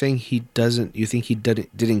happen, you're saying you think he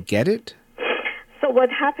didn't get it? So what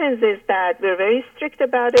happens is that we're very strict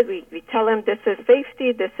about it. We tell him this is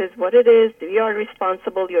safety, this is what it is, we are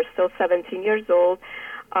responsible, you're still 17 years old.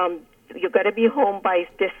 You got to be home by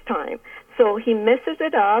this time. So he messes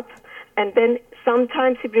it up, and then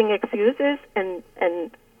sometimes he brings excuses, and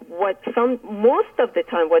most of the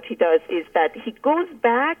time what he does is that he goes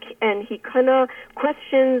back and he kind of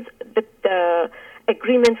questions the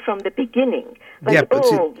agreement from the beginning. Like, yeah, but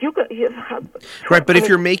right. But if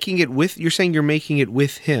you're saying you're making it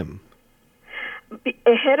with him.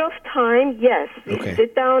 Ahead of time, yes. We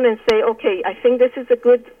sit down and say, okay, I think this is a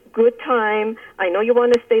good time. I know you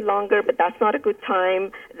want to stay longer, but that's not a good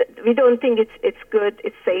time. We don't think it's good.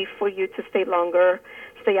 It's safe for you to stay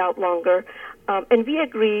out longer. And we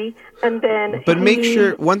agree. And then, but make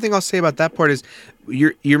sure. One thing I'll say about that part is,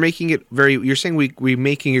 you're making it very. You're saying we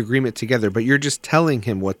making agreement together, but you're just telling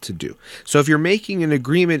him what to do. So if you're making an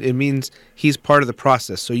agreement, it means he's part of the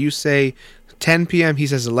process. So you say 10 p.m., he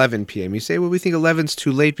says 11 p.m. You say, well, we think 11's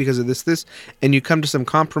too late because of this, and you come to some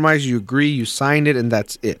compromise, you agree, you sign it, and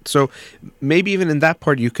that's it. So maybe even in that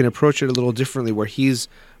part, you can approach it a little differently where he's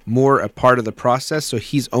more a part of the process, so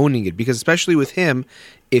he's owning it. Because especially with him,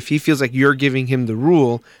 if he feels like you're giving him the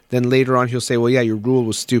rule, then later on he'll say, well, yeah, your rule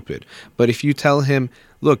was stupid. But if you tell him,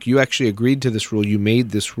 look, you actually agreed to this rule, you made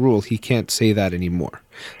this rule, he can't say that anymore.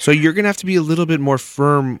 So you're going to have to be a little bit more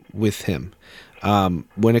firm with him.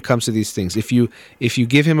 When it comes to these things, if you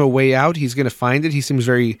give him a way out, he's going to find it. He seems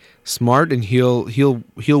very smart, and he'll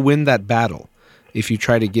win that battle if you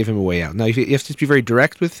try to give him a way out. Now, you have to be very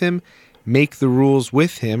direct with him, make the rules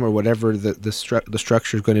with him, or whatever the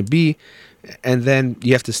structure is going to be, and then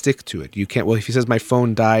you have to stick to it. You can't. Well, if he says my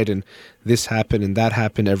phone died and this happened and that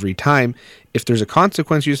happened every time, if there's a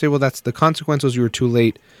consequence, you say, well, that's the consequence was you were too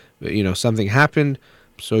late. Something happened.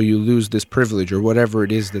 So you lose this privilege or whatever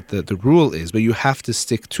it is that the rule is, but you have to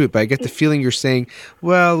stick to it. But I get the feeling you're saying,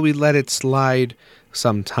 well, we let it slide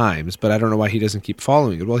sometimes, but I don't know why he doesn't keep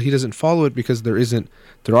following it. Well, he doesn't follow it because there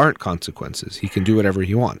aren't consequences. He can do whatever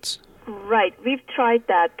he wants. Right. We've tried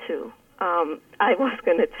that too. I was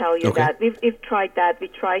going to tell you that. We've tried that. We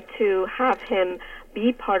tried to have him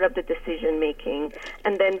be part of the decision making,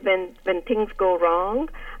 and then when things go wrong,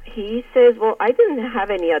 he says, well, I didn't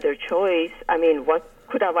have any other choice. I mean, what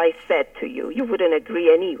could have I said to you? You wouldn't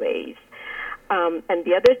agree anyways. And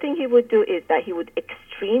the other thing he would do is that he would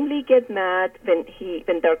extremely get mad when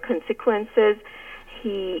there are consequences.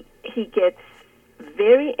 He gets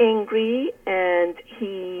very angry, and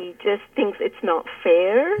he just thinks it's not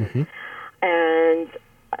fair, and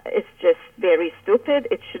it's just very stupid.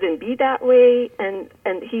 It shouldn't be that way, and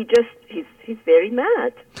he's very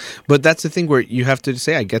mad. But that's the thing where you have to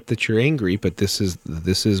say, I get that you're angry, but this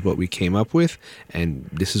is what we came up with, and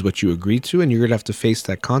this is what you agreed to, and you're gonna have to face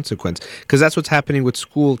that consequence. Because that's what's happening with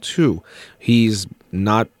school too. He's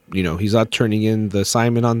not turning in the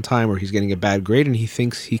assignment on time, or he's getting a bad grade, and he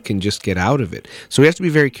thinks he can just get out of it. So we have to be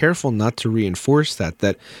very careful not to reinforce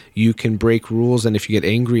that you can break rules, and if you get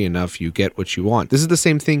angry enough, you get what you want. This is the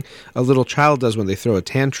same thing a little child does when they throw a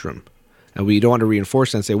tantrum. And we don't want to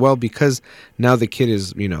reinforce and say, well, because now the kid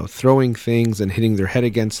is, throwing things and hitting their head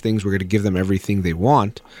against things, we're going to give them everything they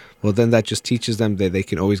want. Well, then that just teaches them that they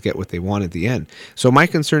can always get what they want at the end. So my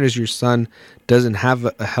concern is your son doesn't have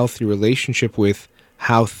a healthy relationship with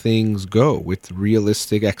how things go with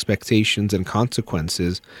realistic expectations and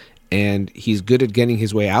consequences. And he's good at getting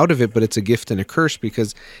his way out of it, but it's a gift and a curse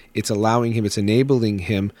because it's enabling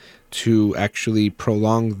him to actually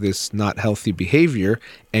prolong this not healthy behavior,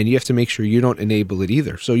 and you have to make sure you don't enable it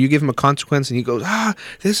either. So you give him a consequence and he goes,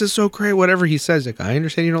 this is so great, whatever he says, like, I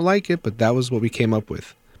understand you don't like it, but that was what we came up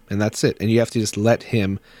with. And that's it. And you have to just let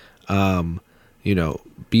him,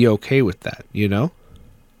 be okay with that,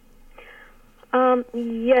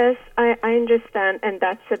 Yes, I understand, and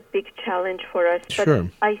that's a big challenge for us. Sure.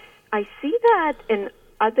 But I see that in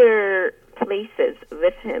other places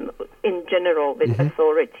with him, in general, with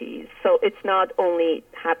authorities. So it's not only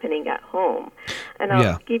happening at home. And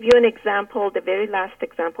I'll give you an example, the very last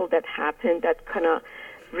example that happened that kind of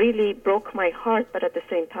really broke my heart, but at the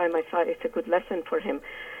same time I thought it's a good lesson for him.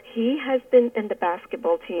 He has been in the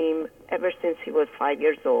basketball team ever since he was 5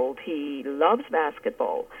 years old. He loves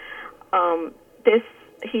basketball.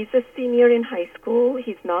 He's a senior in high school.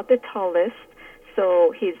 He's not the tallest.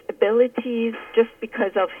 So his abilities, just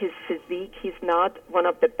because of his physique, he's not one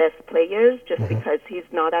of the best players just because he's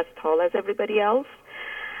not as tall as everybody else.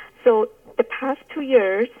 So the past 2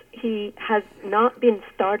 years, he has not been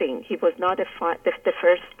starting. He was not the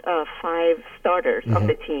first 5 starters of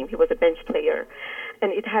the team. He was a bench player.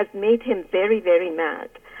 And it has made him very, very mad.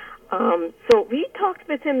 So we talked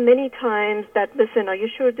with him many times that, listen, are you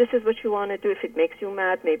sure this is what you want to do? If it makes you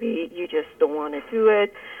mad, maybe you just don't want to do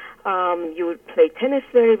it. You play tennis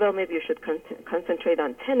very well. Maybe you should concentrate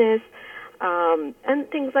on tennis and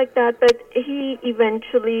things like that. But he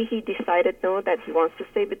decided, no, that he wants to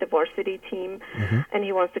stay with the varsity team and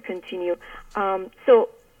he wants to continue. So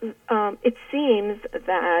it seems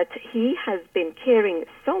that he has been caring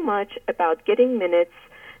so much about getting minutes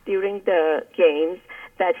during the games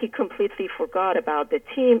that he completely forgot about the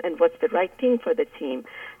team and what's the right thing for the team.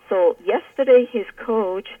 So yesterday his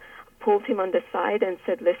coach pulled him on the side and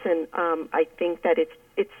said, listen, I think that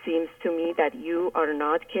it seems to me that you are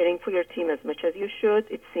not caring for your team as much as you should.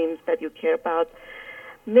 It seems that you care about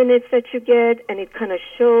minutes that you get, and it kind of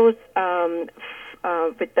shows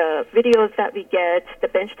with the videos that we get, the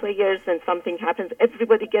bench players, and something happens,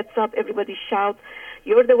 everybody gets up, everybody shouts,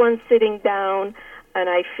 you're the one sitting down, and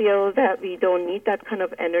I feel that we don't need that kind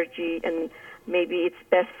of energy, and maybe it's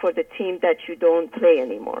best for the team that you don't play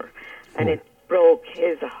anymore. And it broke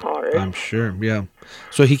his heart. I'm sure, yeah.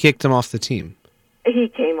 So he kicked him off the team. He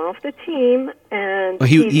came off the team, and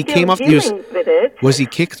he came off. With it. Was he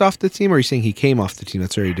kicked off the team, or are you saying he came off the team?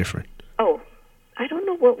 That's very different. Oh, I don't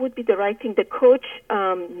know what would be the right thing. The coach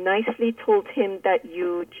nicely told him that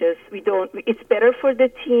it's better for the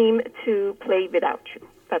team to play without you.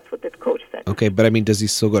 That's what the coach said. Okay, but I mean, does he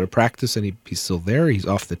still go to practice and he's still there, or he's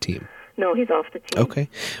off the team? No, he's off the team. Okay.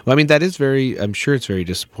 Well, I mean, I'm sure it's very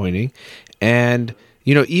disappointing. And,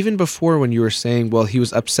 even before when you were saying, well, he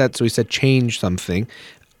was upset, so he said change something,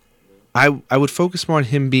 I would focus more on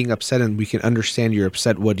him being upset and we can understand you're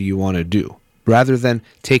upset, what do you want to do? Rather than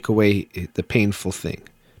take away the painful thing.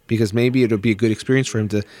 Because maybe it'll be a good experience for him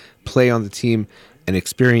to play on the team and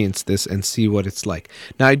experience this and see what it's like.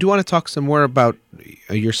 Now, I do want to talk some more about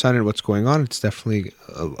your son and what's going on. It's definitely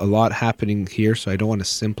a lot happening here, so I don't want to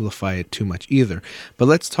simplify it too much either. But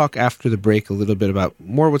let's talk after the break a little bit about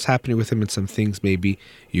more what's happening with him and some things maybe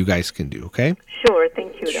you guys can do, okay? Sure,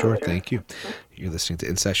 thank you, Sure, Doctor. thank you. You're listening to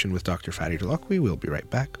In Session with Dr. Fadi Holakwi. We'll be right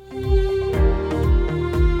back.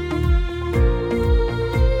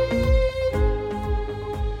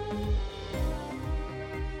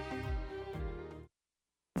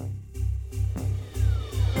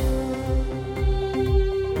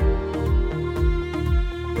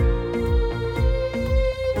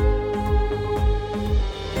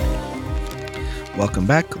 Welcome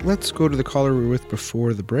back. Let's go to the caller we were with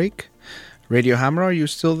before the break. Radio Hamra, are you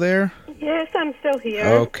still there? Yes, I'm still here.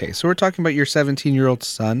 Okay, so we're talking about your 17-year-old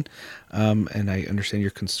son, and I understand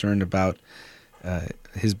you're concerned about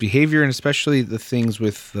his behavior, and especially the things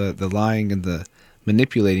with the lying and the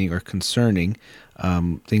manipulating are concerning,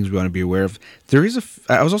 things we want to be aware of.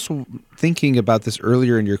 I was also thinking about this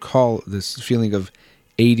earlier in your call, this feeling of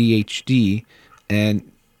ADHD, and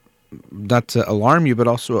not to alarm you, but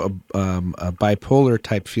also a bipolar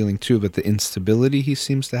type feeling too, but the instability he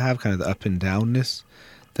seems to have, kind of the up and downness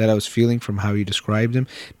that I was feeling from how you described him.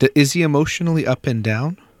 Is he emotionally up and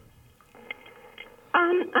down?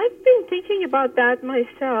 I've been thinking about that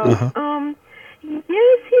myself.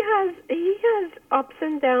 Yes, he has ups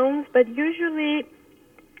and downs, but usually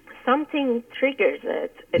something triggers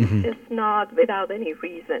it. It's just not without any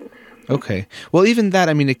reason. Okay. Well, even that,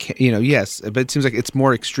 I mean, yes, but it seems like it's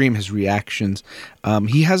more extreme, his reactions.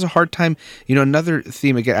 He has a hard time, another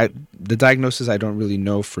theme, again, the diagnosis I don't really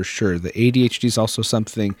know for sure. The ADHD is also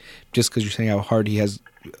something, just because you're saying how hard he has,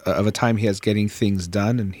 of a time he has getting things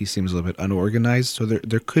done, and he seems a little bit unorganized, so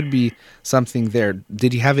there could be something there.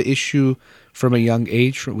 Did he have an issue from a young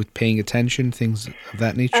age with paying attention, things of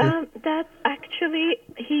that nature? That actually,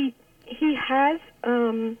 he has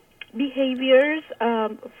behaviors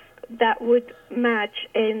that would match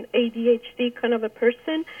an ADHD kind of a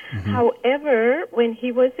person. However, when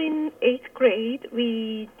he was in 8th grade,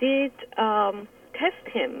 we did test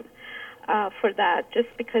him for that, just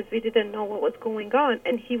because we didn't know what was going on,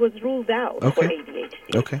 and he was ruled out for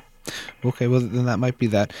ADHD. Okay, well, then that might be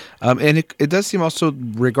that. And it does seem also,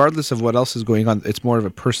 regardless of what else is going on, it's more of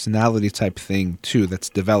a personality type thing, too, that's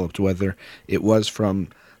developed, whether it was from,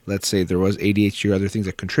 let's say, there was ADHD or other things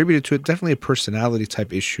that contributed to it. Definitely a personality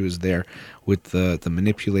type issue is there with the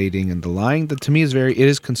manipulating and the lying. That, to me, it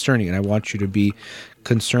is concerning, and I want you to be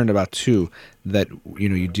concerned about, too, that,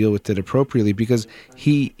 you deal with it appropriately, because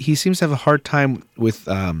he seems to have a hard time with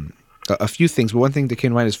a few things, but one thing that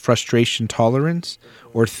came to mind is frustration tolerance,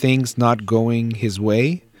 or things not going his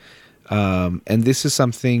way. And this is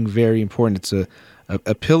something very important. It's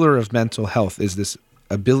a pillar of mental health, is this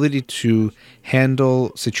ability to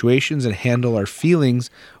handle situations and handle our feelings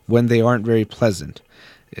when they aren't very pleasant.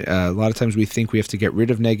 A lot of times we think we have to get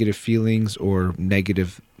rid of negative feelings or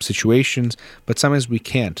negative situations, but sometimes we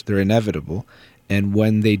can't. They're inevitable. And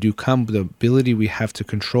when they do come, the ability we have to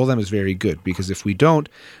control them is very good, because if we don't,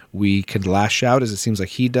 we can lash out, as it seems like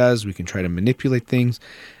he does. We can try to manipulate things,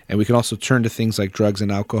 and we can also turn to things like drugs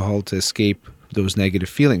and alcohol to escape those negative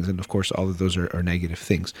feelings. And of course, all of those are negative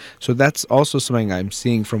things. So that's also something I'm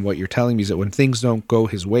seeing from what you're telling me, is that when things don't go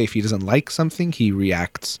his way, if he doesn't like something, he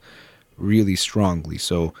reacts really strongly.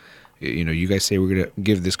 So, you guys say we're going to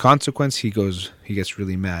give this consequence, he gets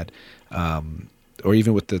really mad. Or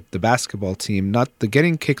even with the basketball team, not the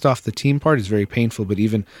getting kicked off the team part is very painful, but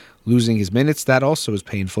even losing his minutes, that also is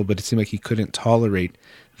painful, but it seemed like he couldn't tolerate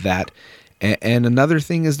that. And another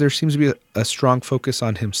thing is there seems to be a strong focus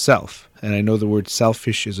on himself. And I know the word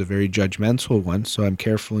selfish is a very judgmental one, so I'm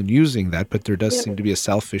careful in using that, but there does seem to be a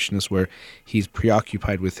selfishness where he's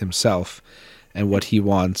preoccupied with himself and what he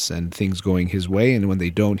wants and things going his way, and when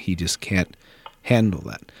they don't, he just can't handle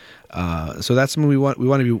that. So that's something we want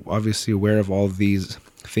to be obviously aware of, all of these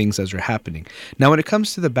things as they're happening. Now, when it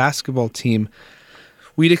comes to the basketball team,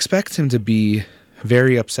 we'd expect him to be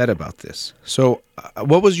very upset about this. So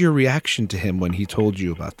what was your reaction to him when he told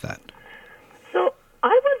you about that? So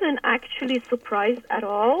I wasn't actually surprised at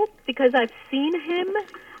all, because I've seen him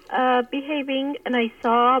behaving, and I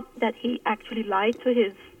saw that he actually lied to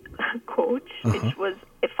his coach, which was,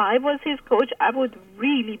 if I was his coach, I would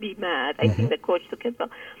really be mad. I think the coach took it well.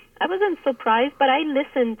 I wasn't surprised, but I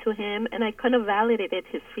listened to him, and I kind of validated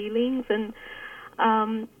his feelings, and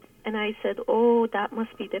I said, "Oh, that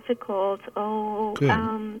must be difficult." Oh,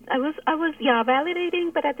 I was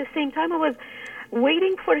validating, but at the same time, I was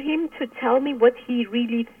waiting for him to tell me what he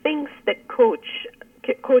really thinks the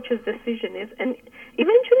coach's decision is, and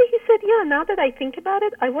eventually he said, "Yeah, now that I think about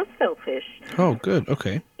it, I was selfish." Oh, good.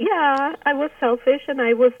 Okay. Yeah, I was selfish, and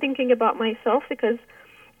I was thinking about myself, because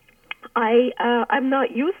I'm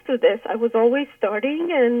not used to this. I was always starting,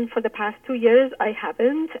 and for the past 2 years I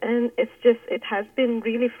haven't, and it has been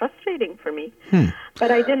really frustrating for me.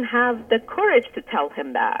 But I didn't have the courage to tell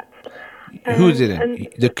him that. Who didn't?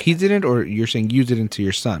 He didn't, or you're saying you didn't to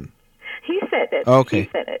your son? He said it. Okay. He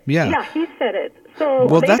said it. Yeah, he said it. So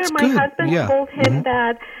well, later that's my good. husband told him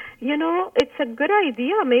that, it's a good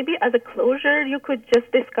idea. Maybe as a closure, you could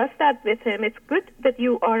just discuss that with him. It's good that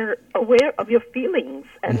you are aware of your feelings,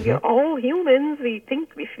 and we're all humans. We think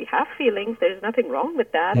if we have feelings, there's nothing wrong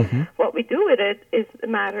with that. What we do with it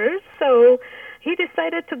matters. So he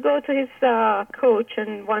decided to go to his coach,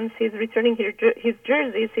 and once he's returning his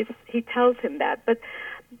jerseys, he tells him that. But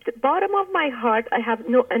the bottom of my heart,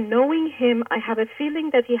 and knowing him, I have a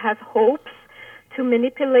feeling that he has hopes to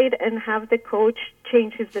manipulate and have the coach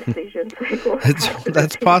change his decision.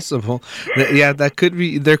 That's possible. Yeah, there could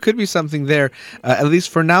be something there. At least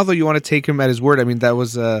for now, though, you want to take him at his word. I mean, that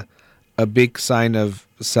was a big sign of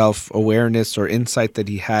self-awareness or insight that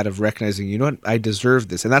he had, of recognizing, you know what, I deserve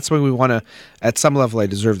this. And that's something we want to, at some level, I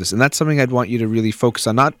deserve this. And that's something I'd want you to really focus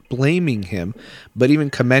on, not blaming him, but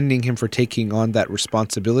even commending him for taking on that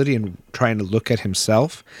responsibility and trying to look at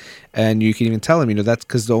himself. And you can even tell him, that's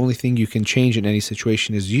because the only thing you can change in any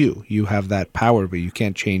situation is you. You have that power, but you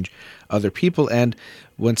can't change other people. And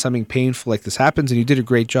when something painful like this happens, and you did a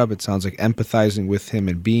great job, it sounds like, empathizing with him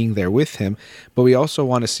and being there with him, but we also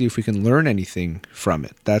want to see if we can learn anything from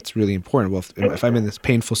it. That's really important. Well, if I'm in this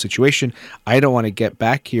painful situation, I don't want to get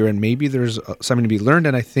back here, and maybe there's something to be learned,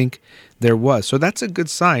 and I think there was. So that's a good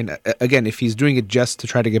sign. Again, if he's doing it just to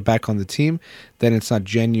try to get back on the team, then it's not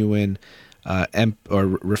genuine or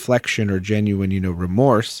reflection or genuine,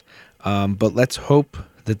 remorse. But let's hope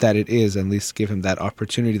that it is, and at least give him that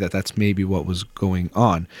opportunity that's maybe what was going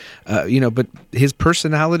on. But his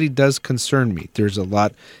personality does concern me. There's a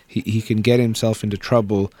lot, he can get himself into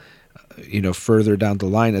trouble, further down the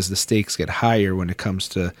line as the stakes get higher when it comes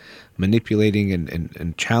to manipulating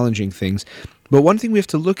and challenging things. But one thing we have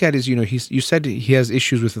to look at is, you said he has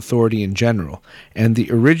issues with authority in general, and the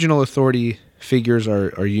original authority figures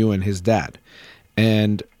are you and his dad.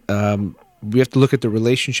 And we have to look at the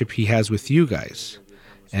relationship he has with you guys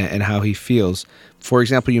and how he feels. For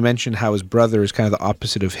example, you mentioned how his brother is kind of the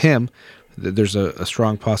opposite of him. There's a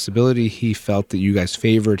strong possibility he felt that you guys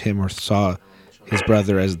favored him or saw his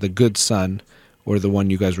brother as the good son or the one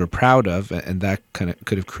you guys were proud of, and that kind of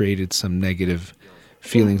could have created some negative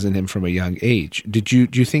feelings in him from a young age. Do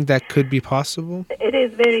you think that could be possible? It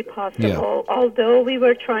is very possible, although we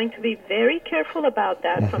were trying to be very careful about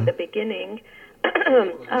that from the beginning.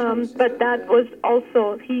 But that was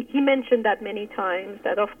also, he mentioned that many times,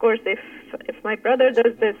 that of course if my brother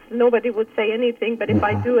does this, nobody would say anything, but if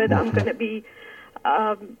I do it, I'm going to be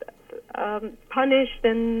punished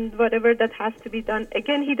and whatever that has to be done.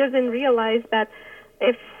 Again, he doesn't realize that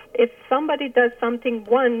if somebody does something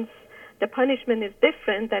once, the punishment is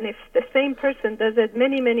different than if the same person does it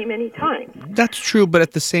many, many, many times. That's true, but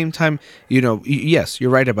at the same time, yes,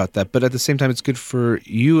 you're right about that. But at the same time, it's good for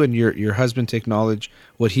you and your husband to acknowledge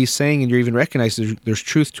what he's saying, and you even recognize there's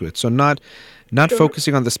truth to it. So not sure.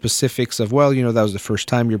 Focusing on the specifics of, that was the first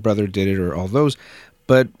time your brother did it or all those,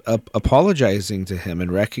 but apologizing to him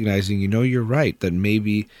and recognizing, you're right, that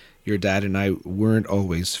maybe your dad and I weren't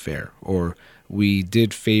always fair, or we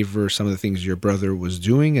did favor some of the things your brother was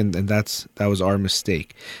doing, and that was our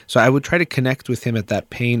mistake. So I would try to connect with him at that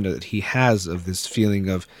pain that he has of this feeling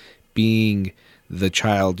of being the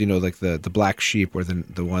child, like the black sheep, or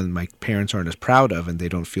the one my parents aren't as proud of and they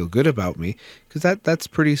don't feel good about me, because that's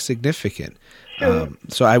pretty significant. Sure.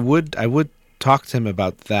 So I would talk to him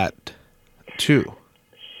about that too.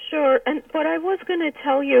 Sure, and what I was going to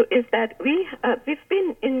tell you is that we've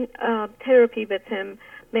been in therapy with him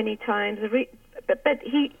many times, but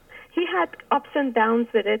he had ups and downs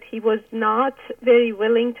with it. He was not very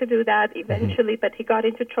willing to do that eventually, but he got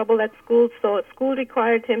into trouble at school, so school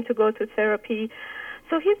required him to go to therapy.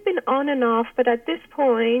 So he's been on and off, but at this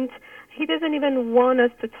point, he doesn't even want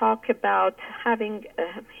us to talk about having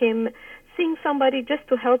him seeing somebody just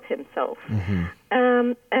to help himself.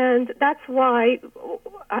 And that's why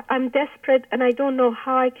I'm desperate, and I don't know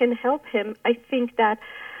how I can help him. I think that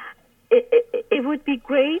it would be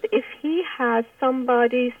great if he has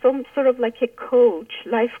somebody, some sort of like a coach,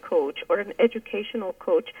 life coach, or an educational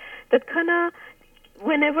coach that kind of,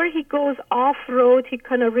 whenever he goes off-road, he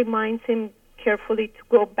kind of reminds him carefully to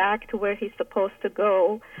go back to where he's supposed to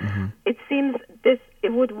go. It seems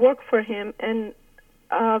it would work for him, and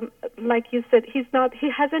like you said, he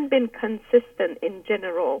hasn't been consistent in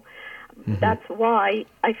general. That's why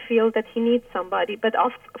I feel that he needs somebody. But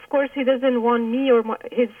of course, he doesn't want me or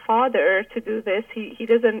his father to do this. He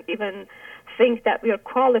doesn't even think that we are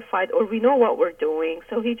qualified or we know what we're doing.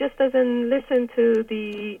 So he just doesn't listen to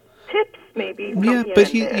the tips, maybe. Yeah, but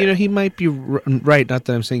he might be right. Not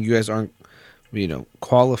that I'm saying you guys aren't,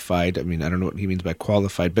 qualified. I mean, I don't know what he means by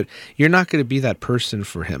qualified, but you're not going to be that person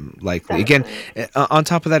for him. Likely. Again, on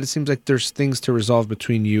top of that, it seems like there's things to resolve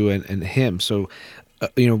between you and him. So,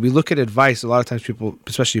 we look at advice. A lot of times people,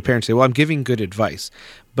 especially parents, say, well, I'm giving good advice.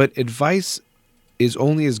 But advice is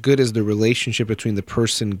only as good as the relationship between the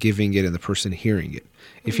person giving it and the person hearing it.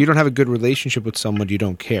 If you don't have a good relationship with someone, you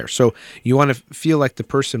don't care. So you want to feel like the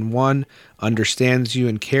person, one, understands you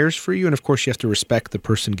and cares for you. And of course, you have to respect the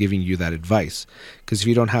person giving you that advice. Because if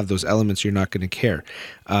you don't have those elements, you're not going to care.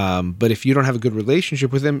 But if you don't have a good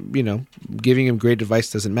relationship with him, giving him great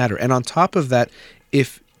advice doesn't matter. And on top of that,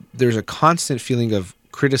 if there's a constant feeling of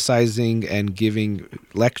criticizing and giving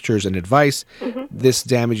lectures and advice, this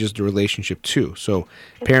damages the relationship too. So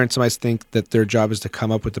parents might think that their job is to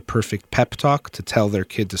come up with the perfect pep talk to tell their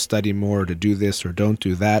kid to study more, or to do this or don't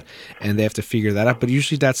do that, and they have to figure that out. But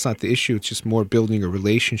usually that's not the issue. It's just more building a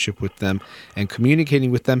relationship with them and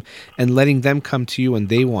communicating with them and letting them come to you when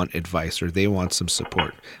they want advice or they want some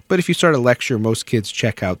support. But if you start a lecture, most kids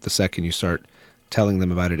check out the second you start telling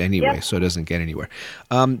them about it anyway, so it doesn't get anywhere.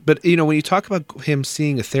 But, when you talk about him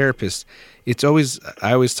seeing a therapist, I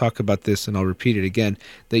always talk about this, and I'll repeat it again,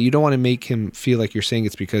 that you don't want to make him feel like you're saying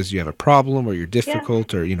it's because you have a problem or you're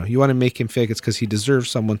difficult, or, you want to make him feel like it's because he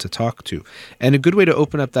deserves someone to talk to. And a good way to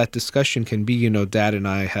open up that discussion can be, Dad and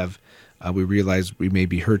I have, we realized we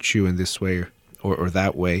maybe hurt you in this way or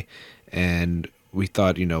that way, and we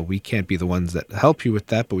thought, we can't be the ones that help you with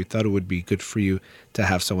that, but we thought it would be good for you to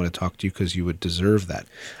have someone to talk to you because you would deserve that.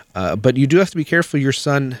 But you do have to be careful. Your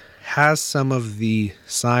son has some of the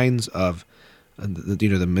signs of,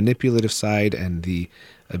 the manipulative side and the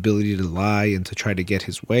ability to lie and to try to get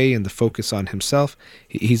his way and the focus on himself.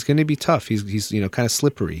 He's going to be tough. He's kind of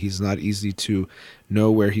slippery. He's not easy to know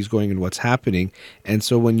where he's going and what's happening. And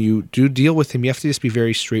so when you do deal with him, you have to just be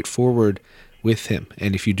very straightforward with him.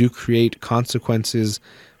 And if you do create consequences,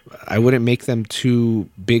 I wouldn't make them too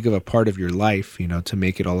big of a part of your life, to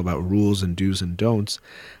make it all about rules and do's and don'ts.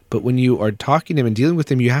 But when you are talking to him and dealing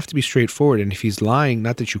with him, you have to be straightforward. And if he's lying,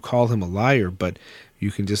 not that you call him a liar, but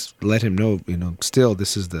you can just let him know, still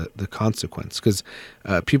this is the consequence. Because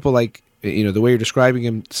people like, the way you're describing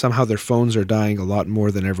him, somehow their phones are dying a lot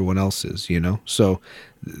more than everyone else's, So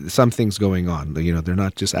something's going on. They're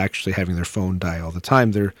not just actually having their phone die all the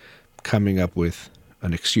time. They're coming up with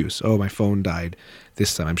an excuse. Oh, my phone died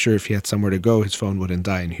this time. I'm sure if he had somewhere to go, his phone wouldn't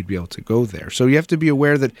die and he'd be able to go there. So you have to be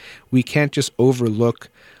aware that we can't just overlook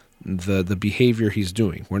the behavior he's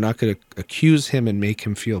doing. We're not going to accuse him and make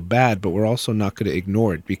him feel bad, but we're also not going to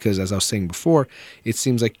ignore it because, as I was saying before, it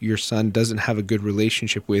seems like your son doesn't have a good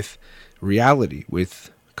relationship with reality,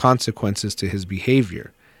 with consequences to his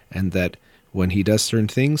behavior, and that when he does certain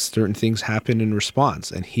things happen in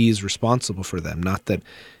response, and he's responsible for them, not that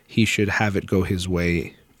he should have it go his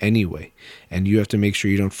way anyway. And you have to make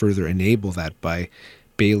sure you don't further enable that by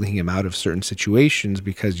bailing him out of certain situations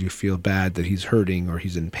because you feel bad that he's hurting or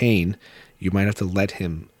he's in pain. You might have to let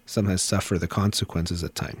him sometimes suffer the consequences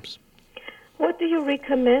at times. What do you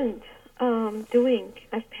recommend doing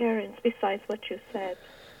as parents besides what you said?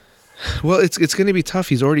 Well, it's going to be tough.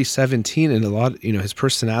 He's already 17, and a lot, his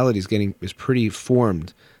personality is pretty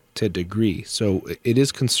formed to a degree. So it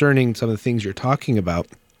is concerning, some of the things you're talking about.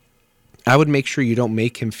 I would make sure you don't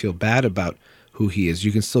make him feel bad about who he is.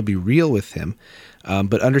 You can still be real with him,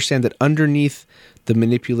 but understand that underneath the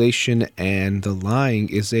manipulation and the lying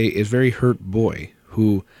is a very hurt boy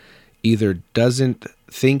who either doesn't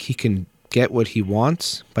think he can get what he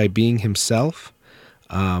wants by being himself,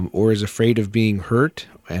 or is afraid of being hurt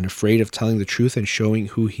and afraid of telling the truth and showing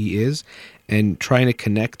who he is, and trying to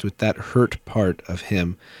connect with that hurt part of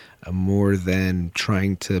him more than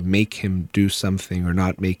trying to make him do something or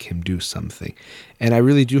not make him do something. And I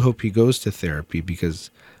really do hope he goes to therapy,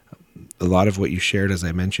 because a lot of what you shared, as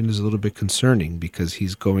I mentioned, is a little bit concerning, because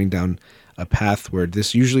he's going down a path where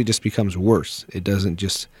this usually just becomes worse. It doesn't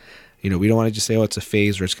just, we don't want to just say, oh, it's a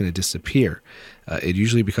phase or it's going to disappear. It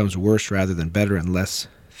usually becomes worse rather than better unless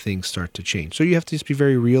things start to change. So you have to just be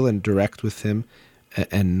very real and direct with him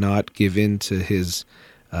and not give in to his,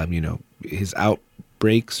 his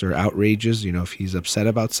outbreaks or outrages. If he's upset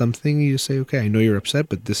about something, you say, okay, I know you're upset,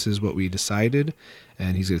 but this is what we decided.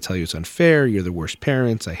 And he's going to tell you it's unfair. You're the worst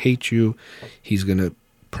parents. I hate you. He's going to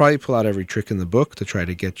probably pull out every trick in the book to try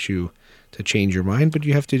to get you to change your mind, but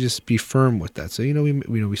you have to just be firm with that. So,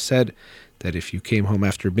 we said that if you came home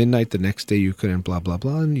after midnight, the next day you couldn't blah, blah,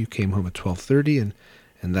 blah, and you came home at 12:30,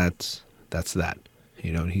 and that's that.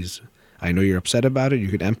 I know you're upset about it. You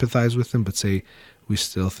could empathize with him, but say, we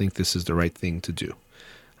still think this is the right thing to do.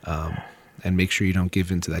 And make sure you don't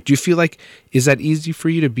give in to that. Do you feel like, is that easy for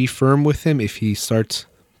you to be firm with him if he starts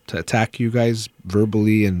to attack you guys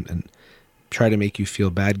verbally and try to make you feel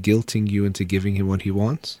bad, guilting you into giving him what he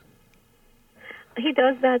wants? He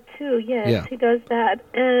does that too, yes. Yeah. He does that.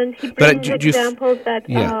 And he brings examples that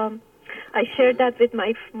I shared that with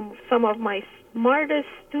some of my smartest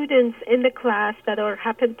students in the class that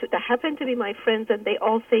happen to be my friends, and they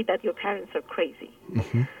all say that your parents are crazy.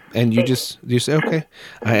 Mm-hmm. And you say, okay,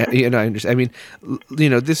 I understand. I mean,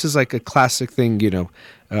 this is like a classic thing.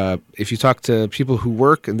 If you talk to people who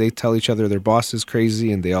work and they tell each other their boss is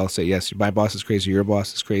crazy, and they all say, yes, my boss is crazy, your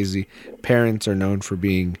boss is crazy. Parents are known for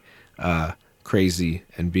being crazy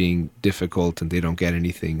and being difficult, and they don't get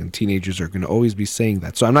anything, and teenagers are going to always be saying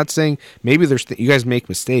that. So I'm not saying, maybe you guys make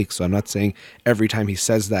mistakes, so I'm not saying every time he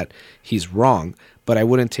says that he's wrong, but I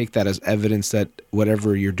wouldn't take that as evidence that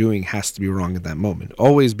whatever you're doing has to be wrong at that moment.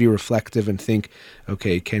 Always be reflective and think,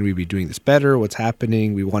 okay, can we be doing this better? What's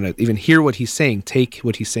happening? We want to even hear what he's saying, take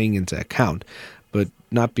what he's saying into account, but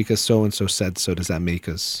not because so-and-so said so does that make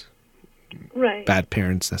us bad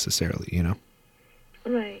parents necessarily,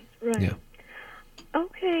 Right. Yeah.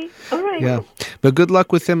 Okay. All right. Yeah, but good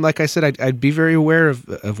luck with him. Like I said, I'd be very aware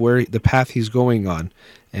of where the path he's going on,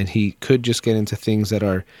 and he could just get into things that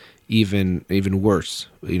are even worse.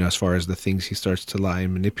 As far as the things he starts to lie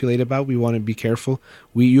and manipulate about, we want to be careful.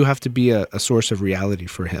 You have to be a source of reality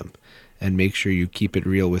for him, and make sure you keep it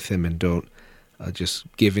real with him, and don't just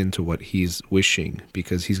give in to what he's wishing,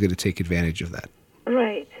 because he's going to take advantage of that.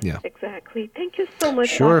 Right. Yeah. Exactly. Thank you so much,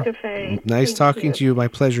 Sure. Dr. Ferry. Nice talking to you. My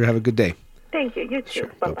pleasure. Have a good day. Thank you. You too.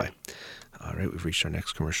 Sure. Bye-bye. Bye-bye. All right, we've reached our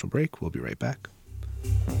next commercial break. We'll be right back.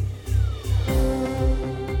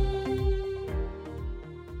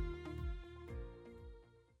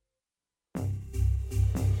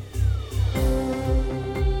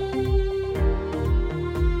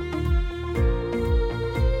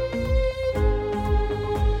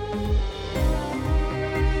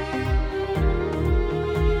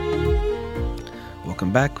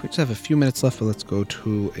 Welcome back. We just have a few minutes left, but let's go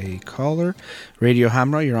to a caller. Radio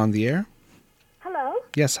Hamra, you're on the air. Hello.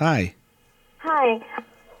 Yes, hi. Hi.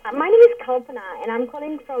 My name is Kalpana, and I'm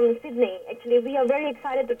calling from Sydney. Actually, we are very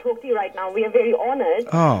excited to talk to you right now. We are very honored.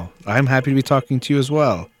 Oh, I'm happy to be talking to you as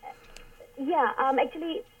well. Yeah,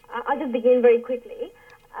 actually, I'll just begin very quickly.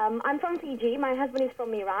 I'm from Fiji. My husband is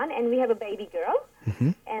from Iran, and we have a baby girl.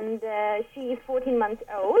 And she is 14 months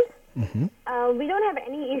old. We don't have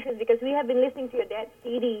any issues because we have been listening to your dad's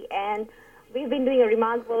CD, and we've been doing a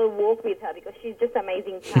remarkable walk with her because she's just an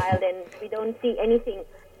amazing child, and we don't see anything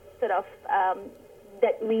sort of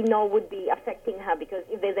that we know would be affecting her, because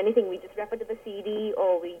if there's anything, we just refer to the CD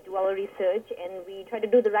or we do our research and we try to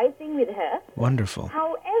do the right thing with her. Wonderful.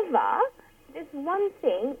 However, there's one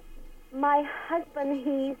thing. My husband,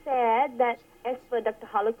 he said that as per Dr.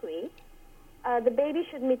 Holokwi, the baby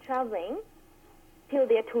shouldn't be traveling till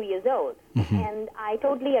they're 2 years old. And I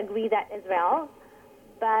totally agree that as well.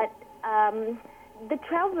 But the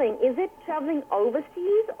traveling, is it traveling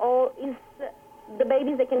overseas, or is the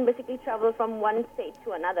babies that can basically travel from one state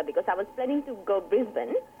to another? Because I was planning to go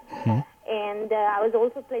Brisbane, and I was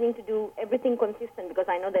also planning to do everything consistent because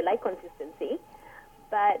I know they like consistency.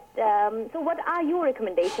 But so what are your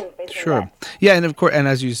recommendations based on that? Yeah, and of course, and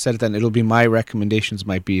as you said, then it'll be my recommendations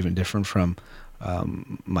might be even different from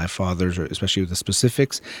my father's, or especially with the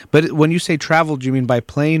specifics. But when you say travel, do you mean by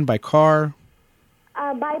plane, by car?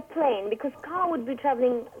 By plane, because car would be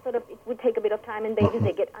traveling, sort of, it would take a bit of time, and babies,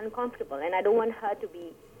 they get uncomfortable, and I don't want her to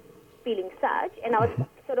be feeling such. And I was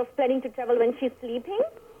sort of planning to travel when she's sleeping.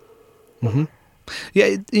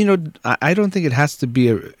 Yeah, I don't think it has to be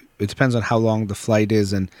it depends on how long the flight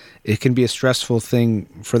is, and it can be a stressful thing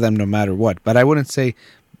for them no matter what. But I wouldn't say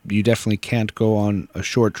you definitely can't go on a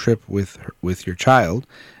short trip with your child.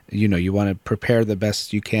 You want to prepare the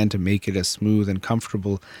best you can to make it as smooth and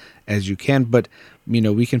comfortable as you can. But,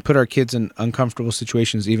 we can put our kids in uncomfortable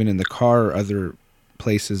situations even in the car or other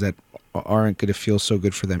places that aren't going to feel so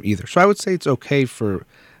good for them either. So I would say it's okay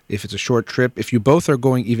if it's a short trip. If you both are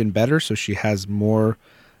going, even better, so she has more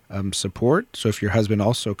support. So if your husband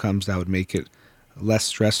also comes, that would make it less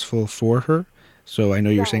stressful for her. So I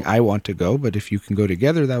know you're saying I want to go, but if you can go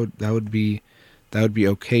together, that would be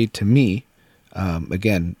okay to me.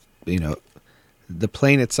 Again, the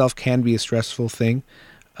plane itself can be a stressful thing.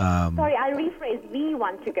 Sorry, I'll rephrase. We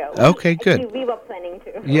want to go. Okay, good. Actually, we were planning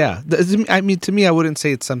to. Yeah. I mean, to me, I wouldn't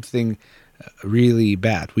say it's something really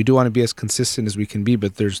bad. We do want to be as consistent as we can be,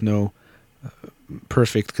 but there's no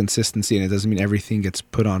perfect consistency, and it doesn't mean everything gets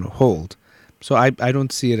put on hold. So I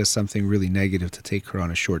don't see it as something really negative to take her on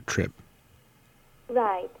a short trip.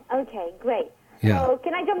 Right. Okay, great. Yeah. So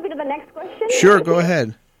can I jump into the next question? Sure, go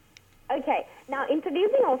ahead. Okay. Now,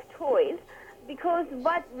 introducing of toys, because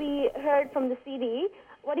what we heard from the CD,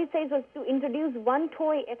 what it says was to introduce one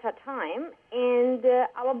toy at a time, and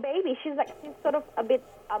our baby, she's sort of a bit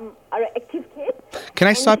an active kid. Can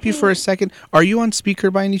I stop you for a second? Are you on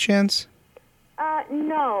speaker by any chance?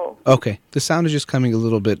 No. Okay. The sound is just coming a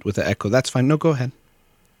little bit with the echo. That's fine. No, go ahead.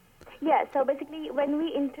 Yeah, so basically when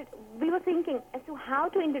we were thinking as to how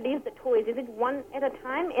to introduce the toys. Is it one at a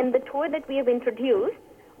time? And the toy that we have introduced,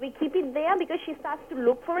 we keep it there because she starts to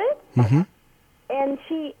look for it. And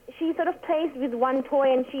she sort of plays with one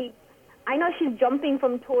toy, and I know she's jumping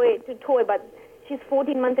from toy to toy, but she's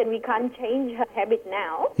 14 months and we can't change her habit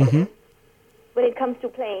now. When it comes to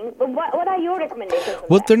playing. But what are your recommendations on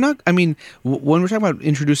that? They're not, I mean, when we're talking about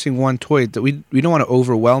introducing one toy, we don't want to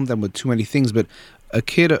overwhelm them with too many things, but a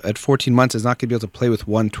kid at 14 months is not going to be able to play with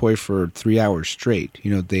one toy for 3 hours straight.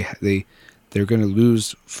 They're going to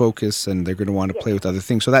lose focus, and they're going to want to play with other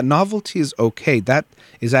things. So that novelty is okay. That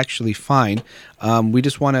is actually fine. We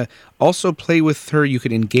just want to also play with her. You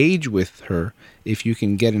can engage with her if you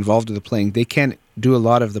can get involved with the playing. They can't do a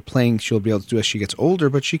lot of the playing she'll be able to do as she gets older,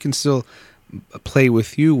 but she can still play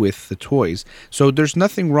with you with the toys. So there's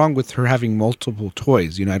nothing wrong with her having multiple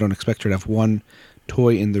toys. I don't expect her to have one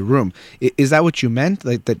toy in the room. Is that what you meant?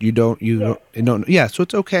 Like that you don't. Yeah, so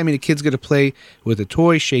it's okay. I mean, a kid's going to play with a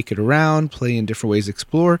toy, shake it around, play in different ways,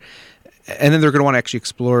 explore, and then they're going to want to actually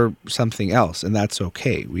explore something else, and that's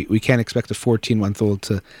okay. We can't expect a 14-month-old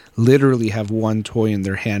to literally have one toy in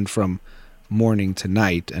their hand from morning to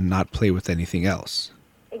night and not play with anything else.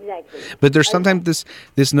 Exactly. But there's sometimes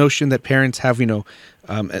this notion that parents have,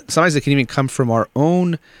 sometimes it can even come from our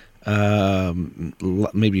own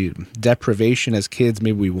maybe deprivation as kids.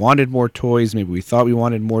 Maybe we wanted more toys, maybe we thought we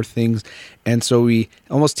wanted more things, and so we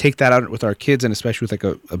almost take that out with our kids, and especially with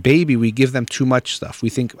like a baby, we give them too much stuff. We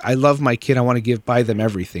think, I love my kid, I want to buy them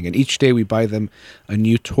everything, and each day we buy them a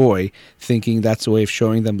new toy, thinking that's a way of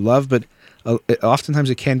showing them love, but oftentimes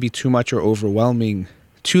it can be too much or overwhelming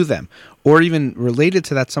to them. Or even related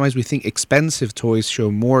to that, sometimes we think expensive toys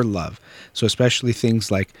show more love. So especially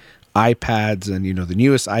things like iPads and, the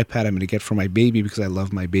newest iPad I'm going to get for my baby because I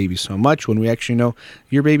love my baby so much, when we actually know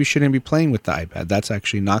your baby shouldn't be playing with the iPad. That's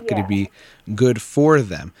actually not going to be good for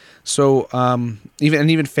them. So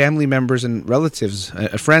even family members and relatives,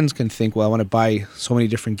 friends can think, well, I want to buy so many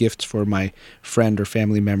different gifts for my friend or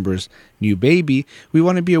family member's new baby. We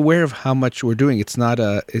want to be aware of how much we're doing. It's not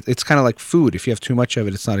it's kind of like food. If you have too much of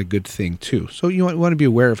it, it's not a good thing too. So you want to be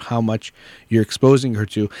aware of how much you're exposing her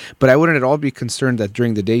to. But I wouldn't at all be concerned that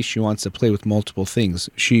during the day she wants to play with multiple things.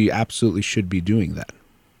 She absolutely should be doing that.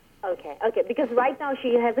 Okay, because right now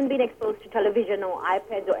she hasn't been exposed to television or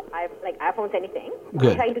iPads or iPhones, anything.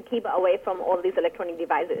 Good. I'm trying to keep her away from all these electronic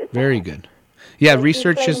devices. Very good. Yeah, so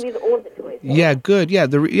research is. With all the toys. Yeah, good. Yeah,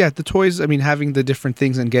 the toys. I mean, having the different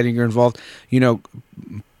things and getting her involved.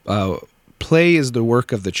 Play is the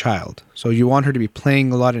work of the child. So you want her to be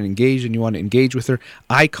playing a lot and engaged, and you want to engage with her.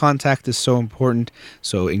 Eye contact is so important.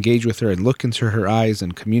 So engage with her and look into her eyes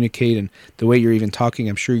and communicate. And the way you're even talking,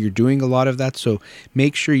 I'm sure you're doing a lot of that. So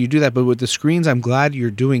make sure you do that. But with the screens, I'm glad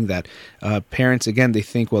you're doing that. Parents, again, they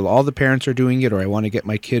think, well, all the parents are doing it, or I want to get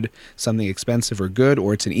my kid something expensive or good,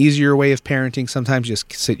 or it's an easier way of parenting. Sometimes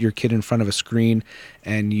just sit your kid in front of a screen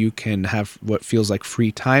and you can have what feels like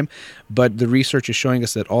free time. But the research is showing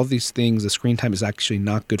us that all these things, the screen time is actually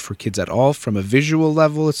not good for kids at all. From a visual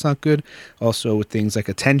level, it's not good. Also with things like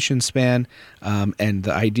attention span, and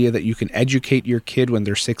the idea that you can educate your kid when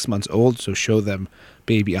they're 6 months old, so show them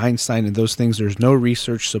Baby Einstein and those things. There's no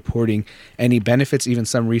research supporting any benefits, even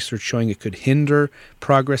some research showing it could hinder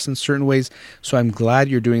progress in certain ways. So I'm glad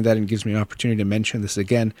you're doing that, and gives me an opportunity to mention this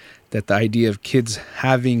again, that the idea of kids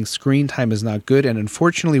having screen time is not good. And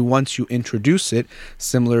unfortunately, once you introduce it,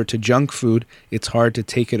 similar to junk food, it's hard to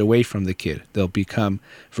take it away from the kid. They'll become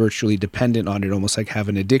virtually dependent on it, almost like have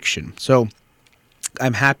an addiction. So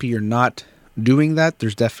I'm happy you're not doing that.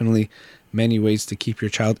 There's definitely many ways to keep your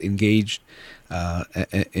child engaged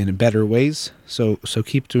in better ways. So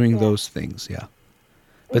keep doing those things. Yeah.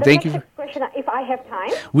 But thank you. Question, if I have time.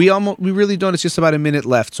 We really don't. It's just about a minute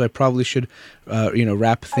left, so I probably should,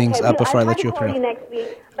 wrap things up before I let you open up. Next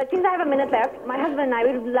week. But since I have a minute left, my husband and I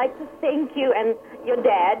would like to thank you and your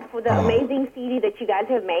dad for the amazing CD that you guys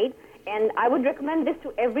have made. And I would recommend this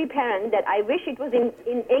to every parent, that I wish it was in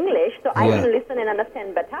English so I can listen and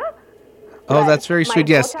understand better. Oh, that's very sweet.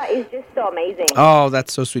 Yes. My daughter is just so amazing. Oh,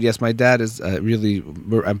 that's so sweet. Yes, my dad is really.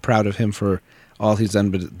 I'm proud of him for all he's done,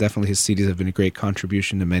 but definitely his CDs have been a great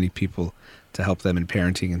contribution to many people to help them in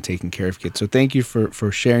parenting and taking care of kids. So thank you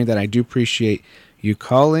for sharing that. I do appreciate you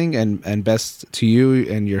calling, and best to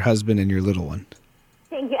you and your husband and your little one.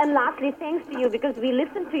 Thank you. And lastly, thanks to you, because we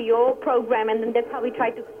listen to your program, and then that's how we try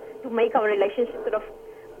to make our relationship sort of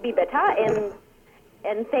be better.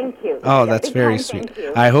 And thank you. Oh, that's very sweet.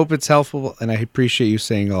 I hope it's helpful, and I appreciate you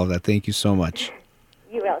saying all of that. Thank you so much.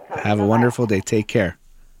 You're welcome. Have a wonderful day. Take care.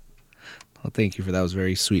 Well, thank you for that. It was a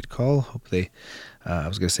very sweet call. Hope they, I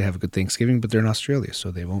was going to say have a good Thanksgiving, but they're in Australia, so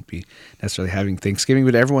they won't be necessarily having Thanksgiving.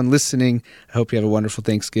 But everyone listening, I hope you have a wonderful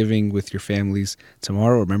Thanksgiving with your families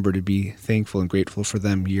tomorrow. Remember to be thankful and grateful for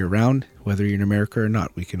them year-round, whether you're in America or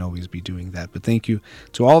not. We can always be doing that. But thank you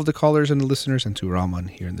to all of the callers and the listeners, and to Rahman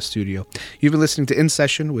here in the studio. You've been listening to In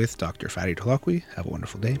Session with Dr. Farid Holakwi. Have a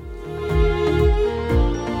wonderful day.